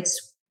 when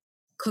it's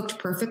cooked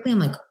perfectly, I'm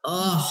like,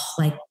 oh,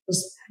 like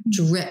just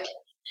drip.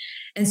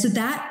 And so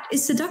that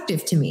is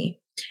seductive to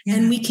me. Yeah.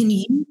 And we can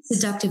use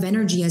seductive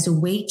energy as a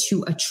way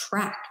to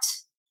attract.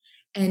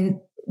 And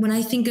when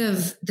I think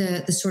of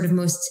the sort of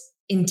most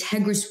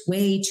integrous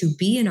way to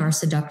be in our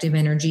seductive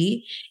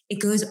energy, it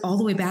goes all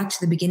the way back to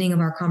the beginning of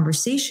our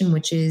conversation,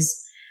 which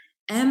is,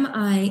 am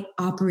I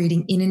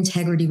operating in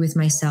integrity with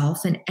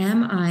myself? And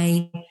am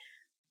I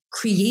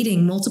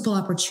creating multiple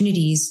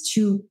opportunities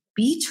to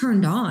be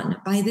turned on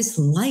by this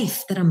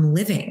life that I'm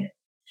living,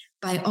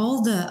 by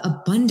all the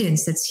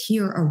abundance that's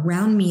here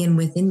around me and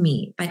within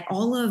me, by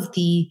all of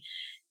the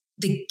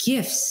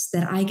gifts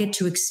that I get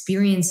to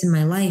experience in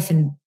my life,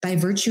 and by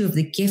virtue of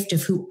the gift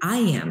of who I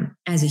am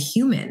as a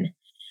human?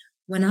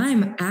 When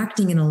I'm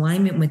acting in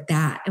alignment with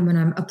that, and when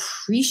I'm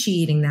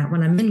appreciating that,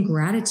 when I'm in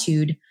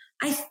gratitude,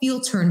 I feel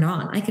turned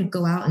on. I could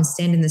go out and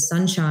stand in the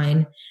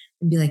sunshine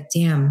and be like,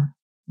 damn,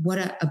 what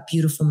a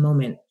beautiful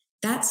moment.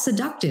 That's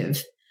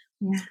seductive.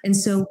 Yeah. And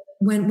so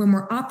when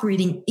we're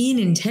operating in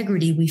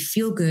integrity, we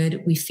feel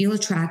good. We feel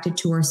attracted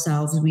to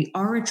ourselves. We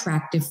are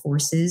attractive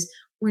forces.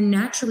 We're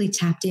naturally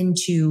tapped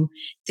into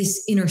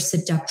this inner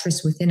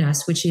seductress within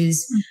us, which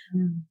is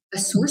a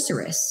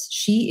sorceress.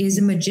 She is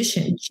a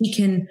magician. She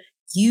can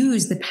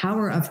use the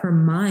power of her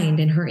mind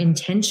and her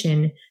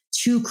intention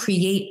to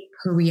create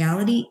her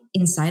reality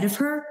inside of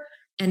her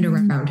and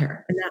around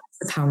her. And that's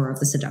the power of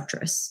the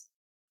seductress.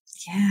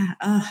 Yeah.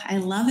 Oh, I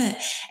love it.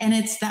 And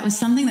that was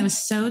something that was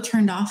so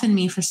turned off in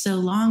me for so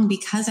long,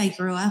 because I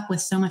grew up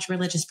with so much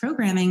religious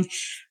programming,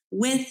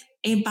 with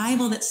a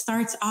Bible that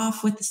starts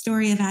off with the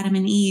story of Adam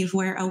and Eve,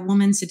 where a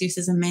woman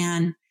seduces a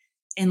man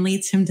and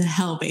leads him to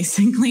hell.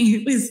 Basically,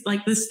 it was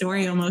like the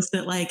story almost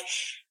that like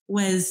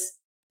was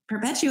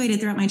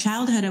perpetuated throughout my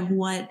childhood of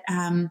what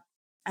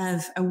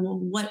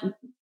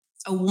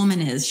a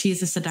woman is.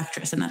 She's a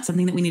seductress, and that's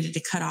something that we needed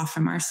to cut off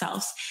from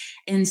ourselves.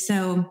 And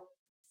so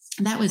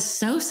that was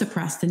so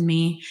suppressed in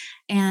me.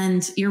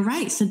 And you're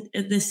right. So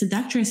the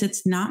seductress,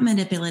 it's not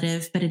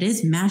manipulative, but it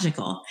is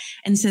magical.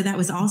 And so that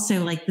was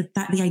also like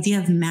the idea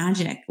of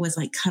magic was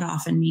like cut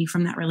off in me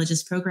from that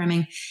religious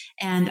programming.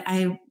 And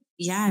I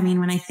mean,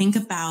 when I think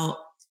about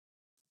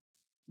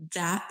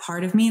that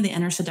part of me, the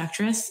inner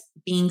seductress,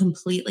 being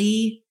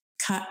completely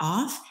cut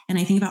off, and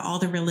I think about all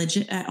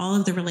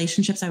of the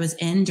relationships I was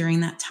in during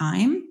that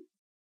time,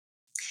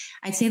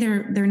 I'd say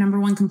their number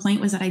one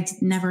complaint was that I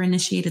never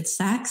initiated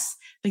sex,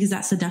 because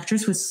that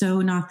seductress was so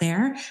not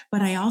there.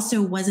 But I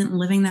also wasn't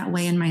living that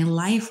way in my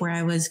life, where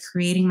I was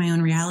creating my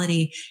own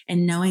reality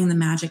and knowing the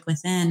magic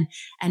within.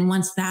 And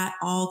once that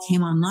all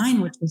came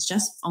online, which was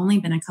just only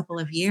been a couple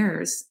of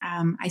years,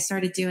 I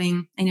started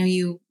doing, I know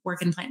you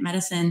work in plant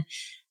medicine,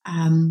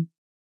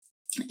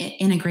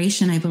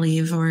 integration, I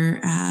believe, or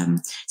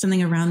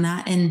something around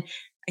that. And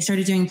I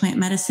started doing plant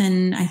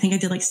medicine. I think I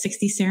did like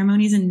 60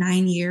 ceremonies in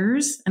 9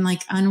 years, and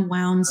like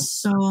unwound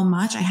so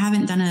much. I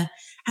haven't done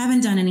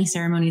any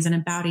ceremonies in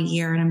about a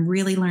year. And I'm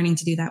really learning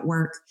to do that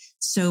work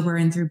sober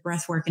and through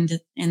breath work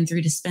and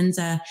through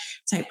Dispenza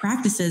type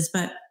practices.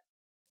 But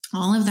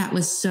all of that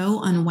was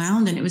so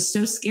unwound, and it was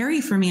so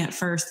scary for me at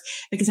first,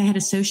 because I had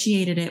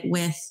associated it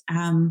with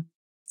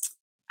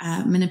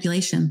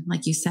manipulation,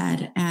 like you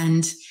said,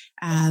 and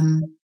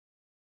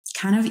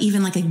kind of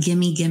even like a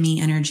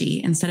gimme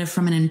energy, instead of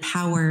from an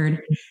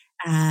empowered,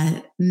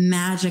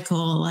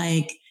 magical,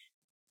 like,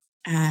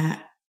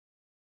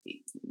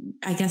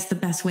 I guess the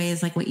best way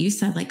is like what you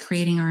said, like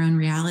creating our own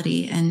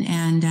reality.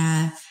 And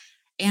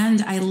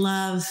I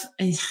love,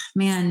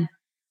 man,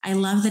 I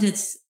love that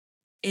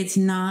it's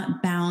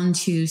not bound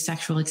to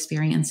sexual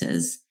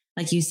experiences.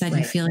 Like you said, right.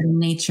 You feel it in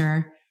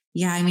nature.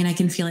 Yeah. I mean, I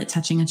can feel it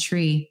touching a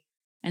tree.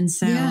 And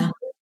so,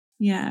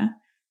 yeah.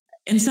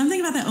 And something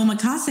about that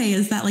omakase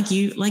is that like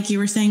you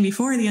were saying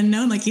before, the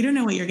unknown, like you don't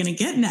know what you're going to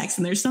get next.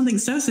 And there's something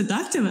so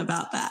seductive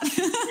about that.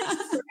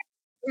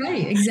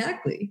 Right.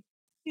 Exactly.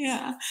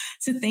 Yeah.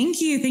 So thank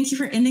you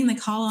for ending the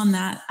call on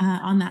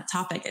that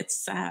topic.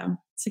 It's a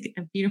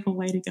beautiful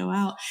way to go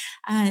out.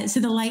 So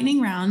the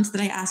lightning round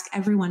that I ask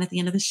everyone at the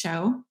end of the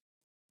show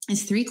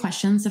is 3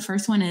 questions. The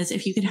first one is,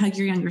 if you could hug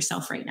your younger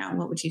self right now,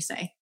 what would you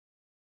say?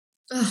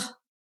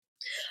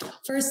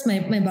 First,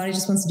 my body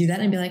just wants to do that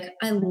and be like,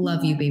 I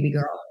love you, baby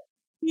girl.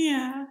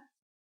 Yeah.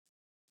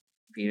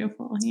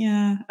 Beautiful.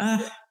 Yeah.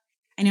 I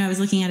know I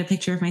was looking at a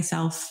picture of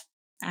myself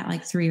at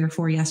like 3 or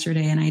 4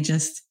 yesterday, and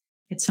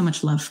it's so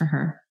much love for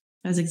her.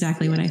 That was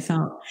exactly what I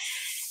felt.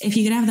 If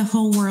you could have the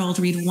whole world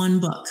read one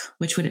book,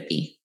 which would it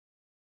be?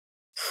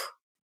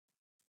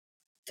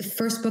 The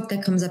first book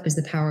that comes up is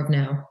The Power of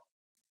Now.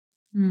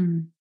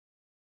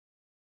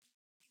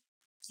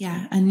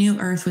 Yeah. A New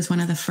Earth was one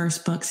of the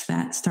first books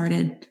that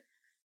started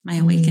my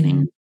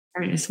awakening.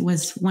 It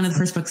was one of the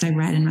first books I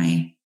read in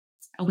my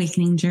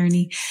awakening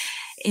journey.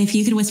 If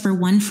you could whisper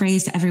one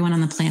phrase to everyone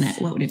on the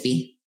planet, what would it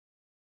be?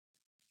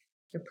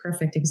 You're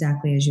perfect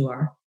exactly as you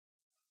are.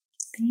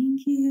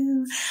 Thank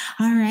you.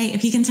 All right.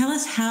 If you can tell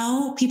us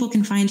how people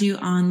can find you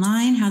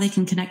online, how they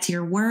can connect to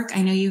your work.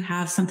 I know you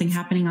have something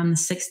happening on the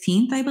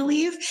 16th, I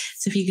believe.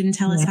 So if you can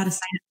tell us how to sign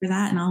up for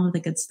that and all of the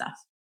good stuff.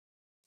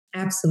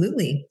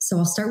 Absolutely. So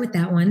I'll start with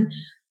that one.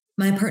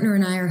 My partner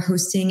and I are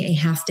hosting a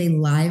half-day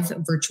live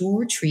virtual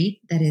retreat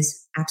that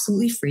is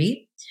absolutely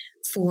free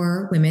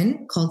for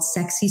women called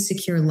Sexy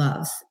Secure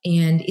Love.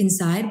 And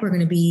inside, we're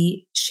going to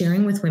be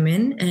sharing with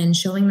women and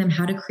showing them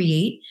how to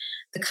create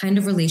the kind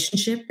of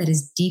relationship that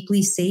is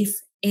deeply safe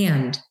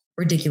and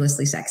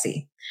ridiculously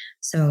sexy.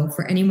 So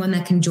for anyone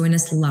that can join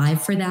us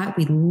live for that,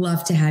 we'd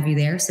love to have you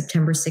there,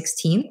 September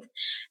 16th.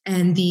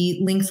 And the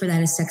link for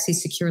that is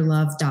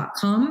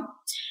sexysecurelove.com.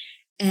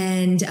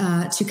 And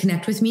to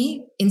connect with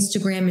me,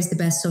 Instagram is the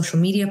best social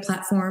media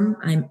platform.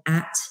 I'm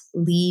at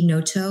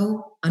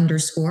Noto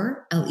 _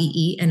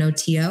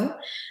 LEENOTO.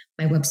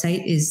 My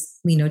website is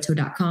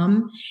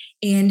leenoto.com.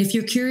 And if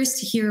you're curious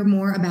to hear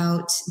more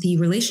about the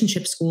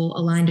relationship school,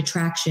 Aligned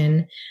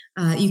Attraction,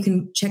 you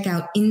can check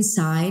out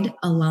inside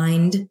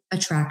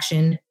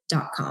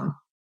alignedattraction.com.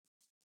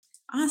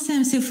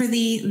 Awesome. So for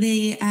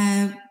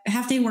the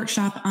half-day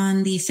workshop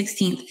on the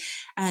 16th,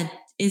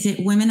 is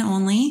it women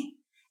only?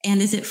 And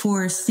is it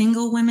for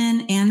single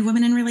women and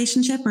women in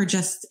relationship, or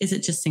is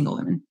it just single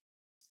women?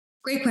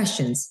 Great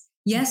questions.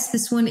 Yes,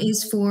 this one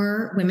is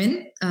for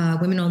women,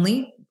 women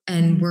only.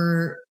 And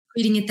we're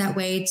treating it that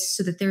way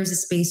so that there is a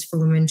space for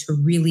women to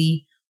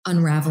really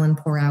unravel and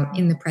pour out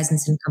in the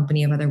presence and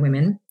company of other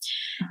women.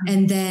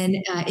 And then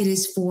it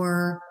is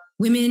for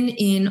women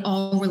in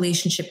all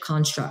relationship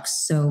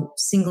constructs. So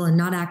single and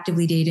not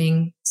actively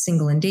dating,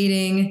 single and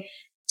dating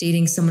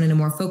someone in a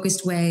more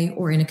focused way,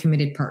 or in a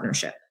committed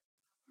partnership.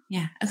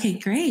 Yeah. Okay,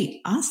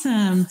 great.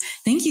 Awesome.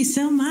 Thank you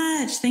so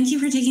much. Thank you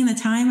for taking the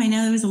time. I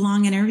know it was a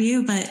long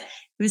interview, but it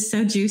was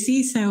so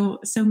juicy, so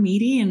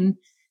meaty. And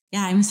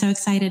yeah, I'm so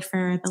excited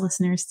for the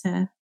listeners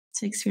to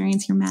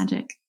experience your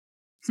magic.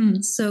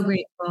 So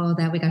grateful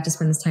that we got to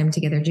spend this time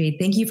together, Jade.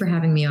 Thank you for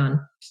having me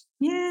on.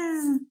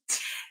 Yeah.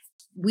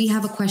 We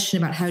have a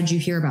question about how did you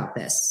hear about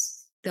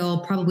this? They'll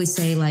probably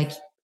say like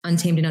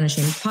Untamed and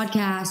Unashamed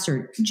podcast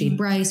or Jade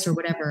Bryce or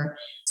whatever.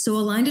 So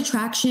Aligned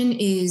Attraction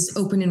is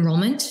open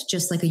enrollment,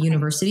 just like a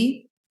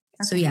university.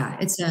 Okay. So yeah,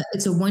 it's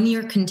a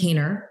 1-year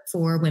container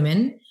for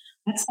women.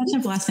 That's such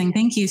a blessing.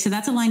 Thank you. So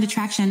that's Aligned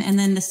Attraction. And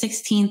then the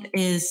 16th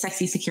is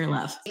Sexy Secure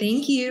Love.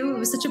 Thank you. It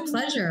was such a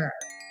pleasure.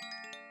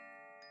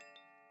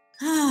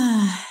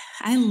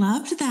 I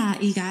loved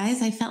that, you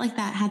guys. I felt like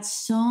that had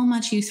so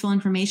much useful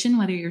information,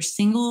 whether you're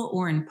single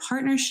or in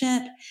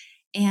partnership.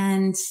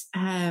 And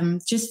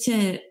just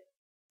to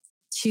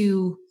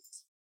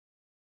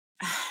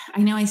I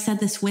know I said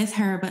this with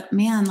her, but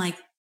man, like,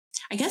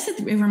 I guess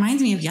it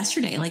reminds me of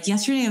yesterday. Like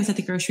yesterday I was at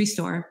the grocery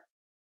store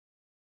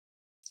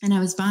and I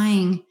was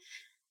buying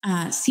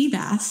sea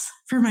bass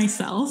for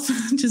myself,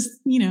 just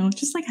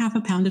like half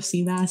a pound of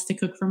sea bass to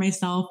cook for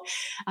myself.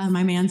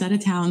 My man's out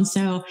of town.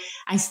 So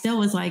I still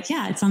was like,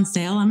 yeah, it's on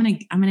sale. I'm going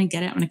to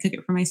get it. I'm going to cook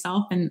it for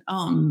myself. And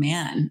oh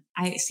man,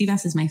 sea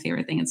bass is my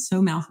favorite thing. It's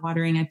so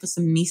mouthwatering. I put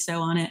some miso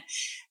on it,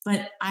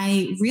 but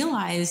I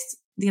realized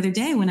the other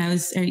day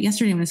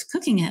yesterday when I was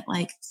cooking it,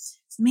 like,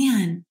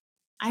 man,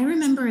 I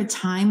remember a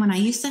time when I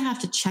used to have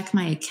to check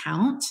my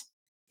account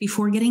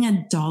before getting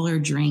a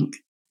 $1 drink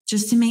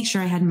just to make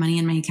sure I had money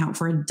in my account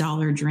for a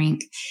 $1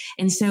 drink.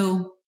 And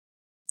so,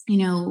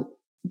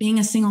 being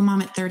a single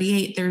mom at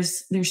 38,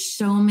 there's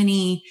so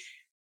many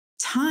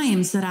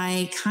times that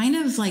I kind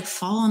of like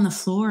fall on the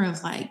floor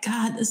of like,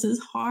 God, this is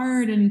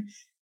hard. And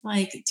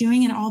like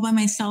doing it all by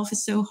myself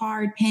is so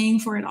hard. Paying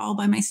for it all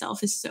by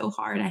myself is so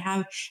hard.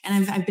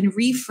 I've been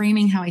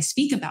reframing how I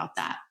speak about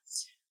that.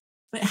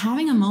 But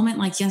having a moment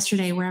like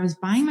yesterday where I was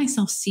buying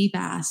myself sea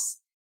bass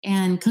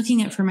and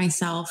cooking it for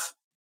myself,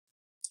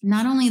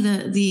 not only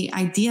the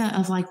idea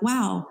of like,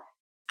 wow,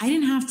 I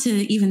didn't have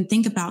to even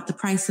think about the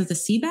price of the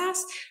sea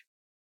bass,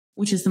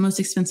 which is the most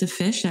expensive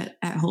fish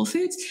at Whole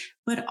Foods,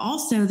 but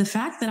also the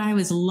fact that I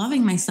was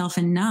loving myself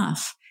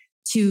enough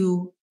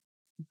to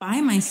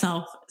buy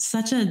myself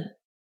such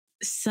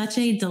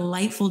a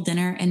delightful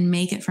dinner and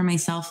make it for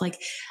myself. Like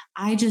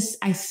I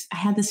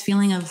had this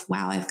feeling of,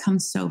 wow, I've come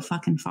so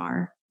fucking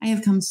far. I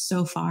have come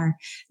so far,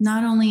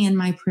 not only in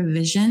my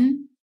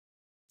provision,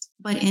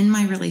 but in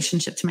my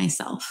relationship to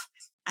myself.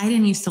 I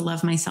didn't used to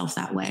love myself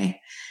that way.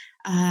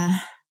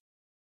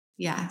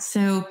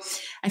 So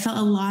I felt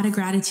a lot of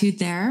gratitude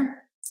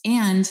there.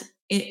 And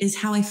it is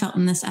how I felt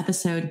in this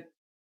episode.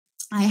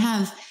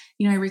 I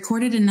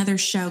recorded another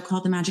show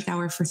called The Magic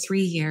Hour for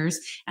 3 years.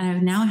 And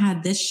I've now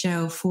had this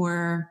show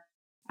for,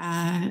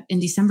 in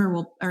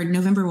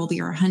November will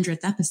be our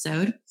 100th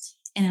episode.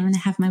 And I'm going to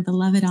have my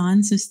beloved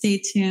on. So stay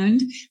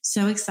tuned.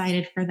 So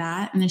excited for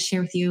that. I'm going to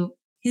share with you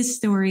his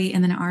story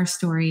and then our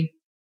story.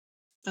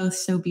 Both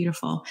so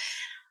beautiful.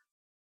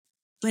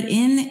 But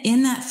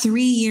in that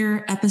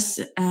 3-year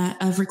episode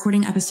of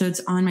recording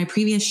episodes on my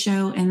previous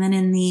show, and then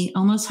in the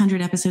almost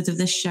 100 episodes of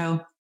this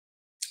show,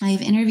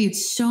 I've interviewed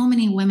so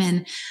many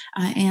women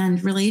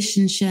and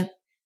relationship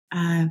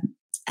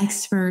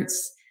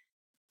experts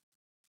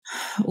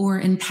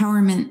or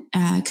empowerment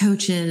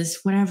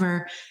coaches,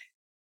 whatever,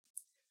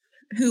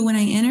 who, when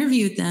I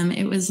interviewed them,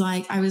 it was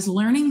like I was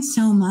learning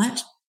so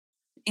much.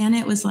 And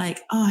it was like,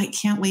 oh, I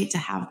can't wait to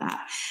have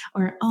that.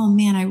 Or, oh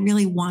man, I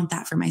really want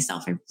that for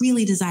myself. I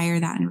really desire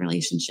that in a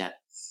relationship.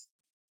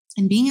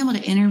 And being able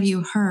to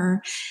interview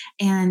her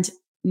and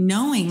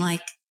knowing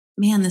like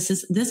man,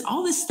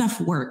 all this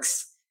stuff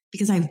works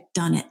because I've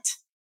done it.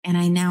 And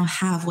I now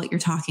have what you're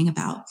talking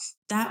about.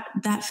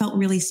 That felt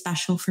really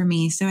special for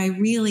me. So I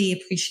really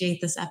appreciate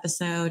this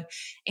episode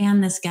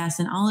and this guest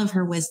and all of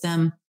her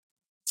wisdom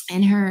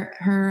and her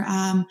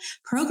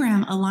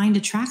program, Aligned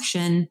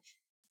Attraction.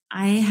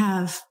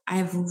 I've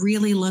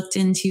really looked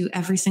into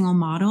every single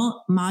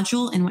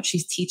module in what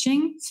she's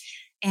teaching.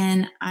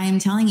 And I'm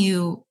telling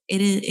you,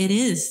 it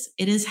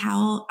is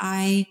how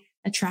I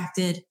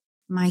attracted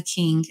my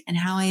king and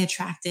how I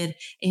attracted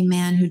a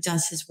man who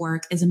does his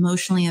work, is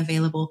emotionally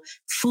available,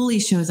 fully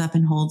shows up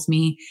and holds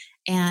me,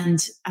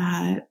 and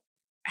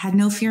had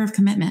no fear of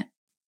commitment.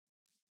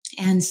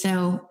 And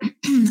so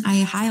I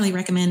highly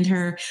recommend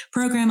her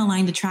program,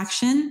 Aligned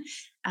Attraction.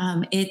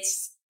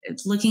 It's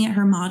looking at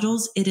her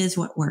modules. It is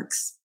what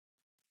works.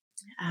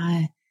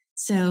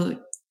 So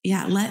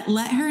yeah,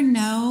 let her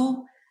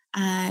know.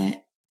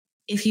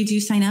 If you do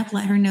sign up,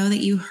 let her know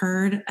that you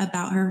heard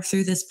about her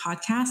through this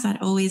podcast.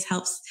 That always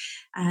helps.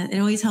 It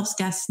always helps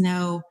guests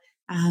know,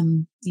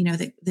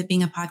 that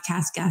being a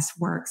podcast guest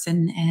works,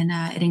 and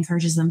it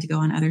encourages them to go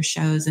on other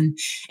shows, and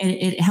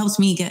it helps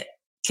me get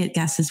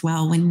guests as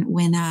well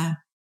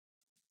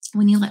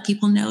when you let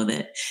people know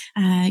that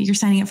you're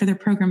signing up for their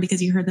program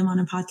because you heard them on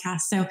a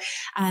podcast. So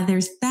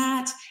there's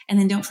that. And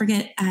then don't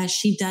forget,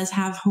 she does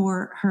have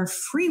her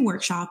free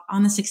workshop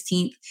on the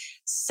 16th,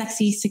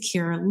 Sexy,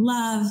 Secure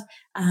Love.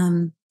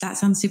 That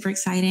sounds super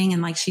exciting.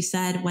 And like she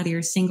said, whether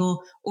you're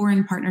single or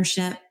in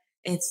partnership,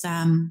 it's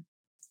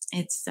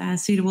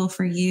suitable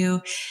for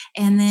you.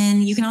 And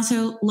then you can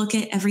also look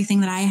at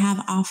everything that I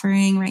have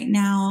offering right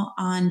now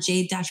on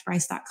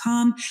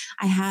jade-bryce.com.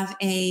 I have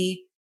a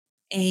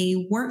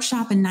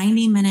workshop, a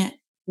 90-minute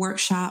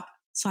workshop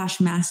 /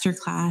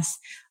 masterclass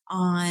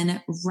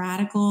on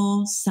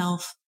radical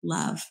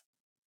self-love.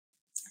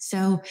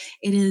 So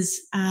it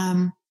is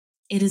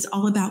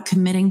all about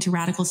committing to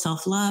radical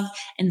self-love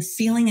and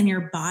feeling in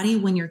your body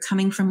when you're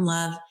coming from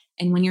love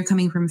and when you're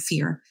coming from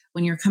fear,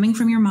 when you're coming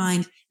from your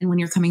mind and when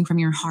you're coming from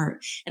your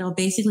heart. It'll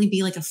basically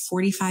be like a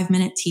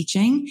 45-minute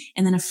teaching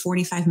and then a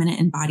 45-minute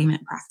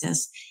embodiment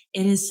practice.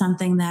 It is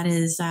something that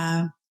is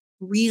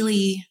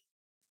really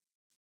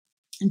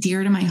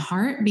dear to my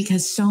heart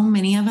because so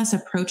many of us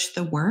approach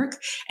the work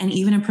and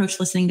even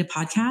approach listening to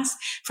podcasts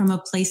from a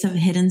place of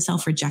hidden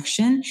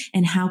self-rejection.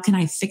 And how can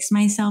I fix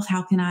myself?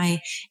 How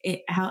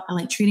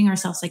treating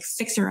ourselves like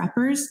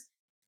fixer-uppers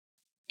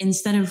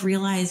instead of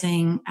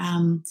realizing,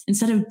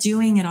 instead of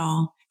doing it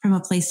all from a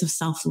place of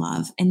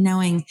self-love and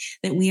knowing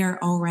that we are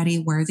already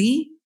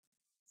worthy,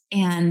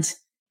 and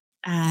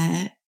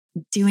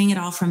doing it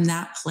all from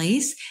that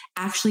place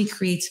actually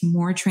creates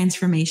more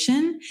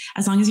transformation,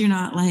 as long as you're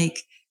not like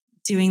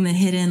doing the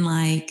hidden,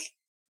 like,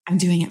 I'm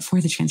doing it for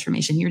the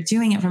transformation. You're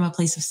doing it from a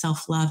place of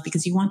self-love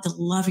because you want to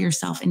love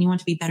yourself and you want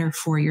to be better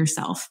for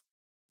yourself.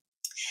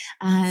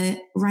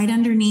 Right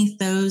underneath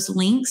those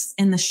links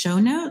in the show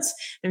notes,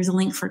 there's a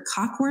link for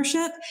cock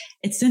worship.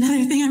 It's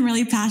another thing I'm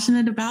really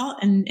passionate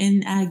about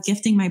and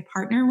gifting my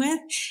partner with.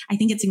 I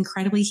think it's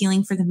incredibly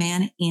healing for the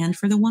man and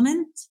for the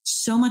woman.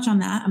 So much on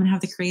that. I'm going to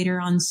have the creator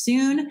on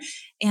soon.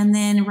 And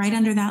then right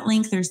under that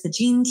link, there's the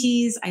Gene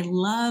Keys. I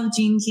love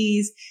Gene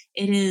Keys.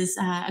 It is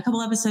a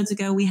couple episodes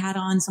ago, we had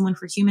on someone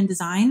for human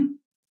design.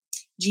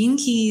 Gene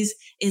Keys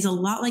is a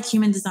lot like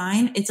human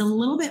design. It's a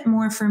little bit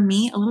more, for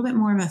me, a little bit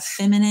more of a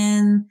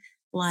feminine,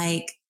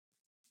 like,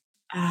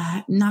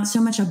 not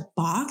so much a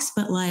box,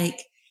 but like,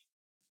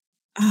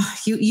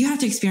 you have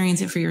to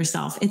experience it for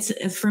yourself. It's,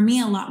 for me,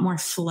 a lot more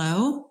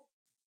flow.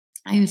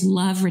 I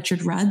love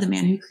Richard Rudd, the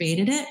man who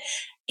created it.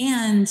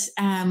 And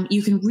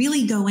you can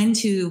really go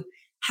into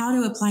how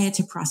to apply it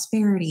to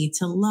prosperity,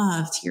 to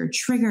love, to your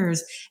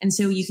triggers. And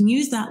so you can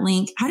use that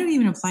link. How do you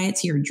even apply it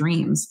to your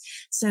dreams?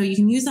 So you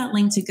can use that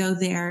link to go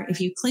there.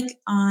 If you click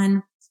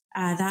on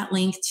that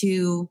link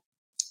to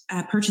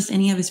purchase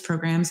any of his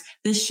programs,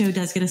 this show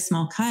does get a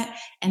small cut,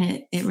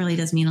 and it really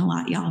does mean a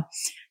lot, y'all.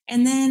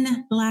 And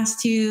then the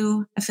last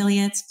two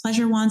affiliates,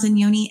 Pleasure Wands and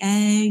Yoni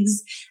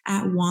Eggs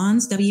at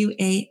Wands,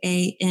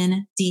 WAANDS.com,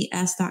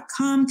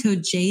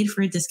 code Jade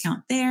for a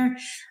discount there.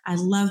 I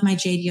love my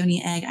Jade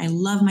Yoni Egg. I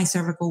love my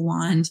cervical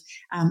wand.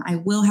 I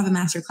will have a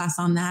masterclass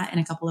on that in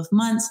a couple of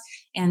months,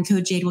 and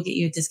code Jade will get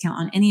you a discount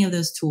on any of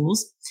those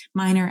tools.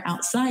 Mine are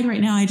outside right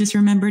now. I just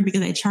remembered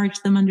because I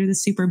charged them under the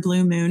super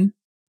blue moon.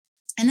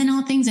 And then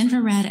all things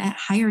infrared at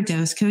higher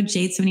dose, code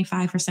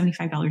JADE75 for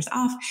 $75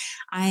 off.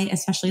 I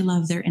especially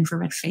love their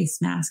infrared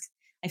face mask.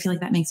 I feel like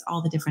that makes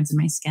all the difference in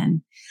my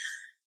skin.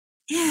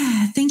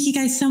 Yeah. Thank you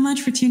guys so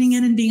much for tuning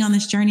in and being on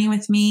this journey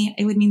with me.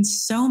 It would mean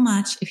so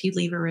much if you'd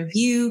leave a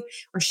review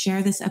or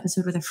share this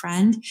episode with a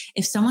friend.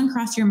 If someone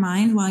crossed your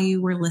mind while you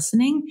were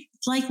listening,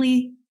 it's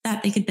likely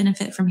that they could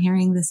benefit from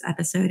hearing this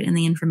episode and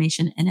the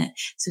information in it.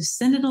 So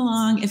send it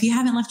along. If you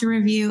haven't left a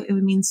review, it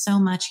would mean so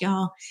much,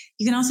 y'all.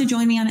 You can also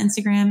join me on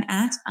Instagram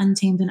at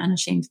Untamed and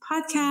Unashamed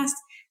Podcast.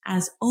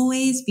 As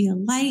always, be a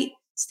light,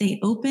 stay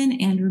open,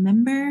 and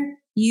remember,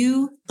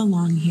 you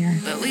belong here.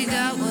 But we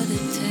got what it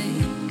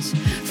takes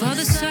for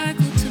the circle.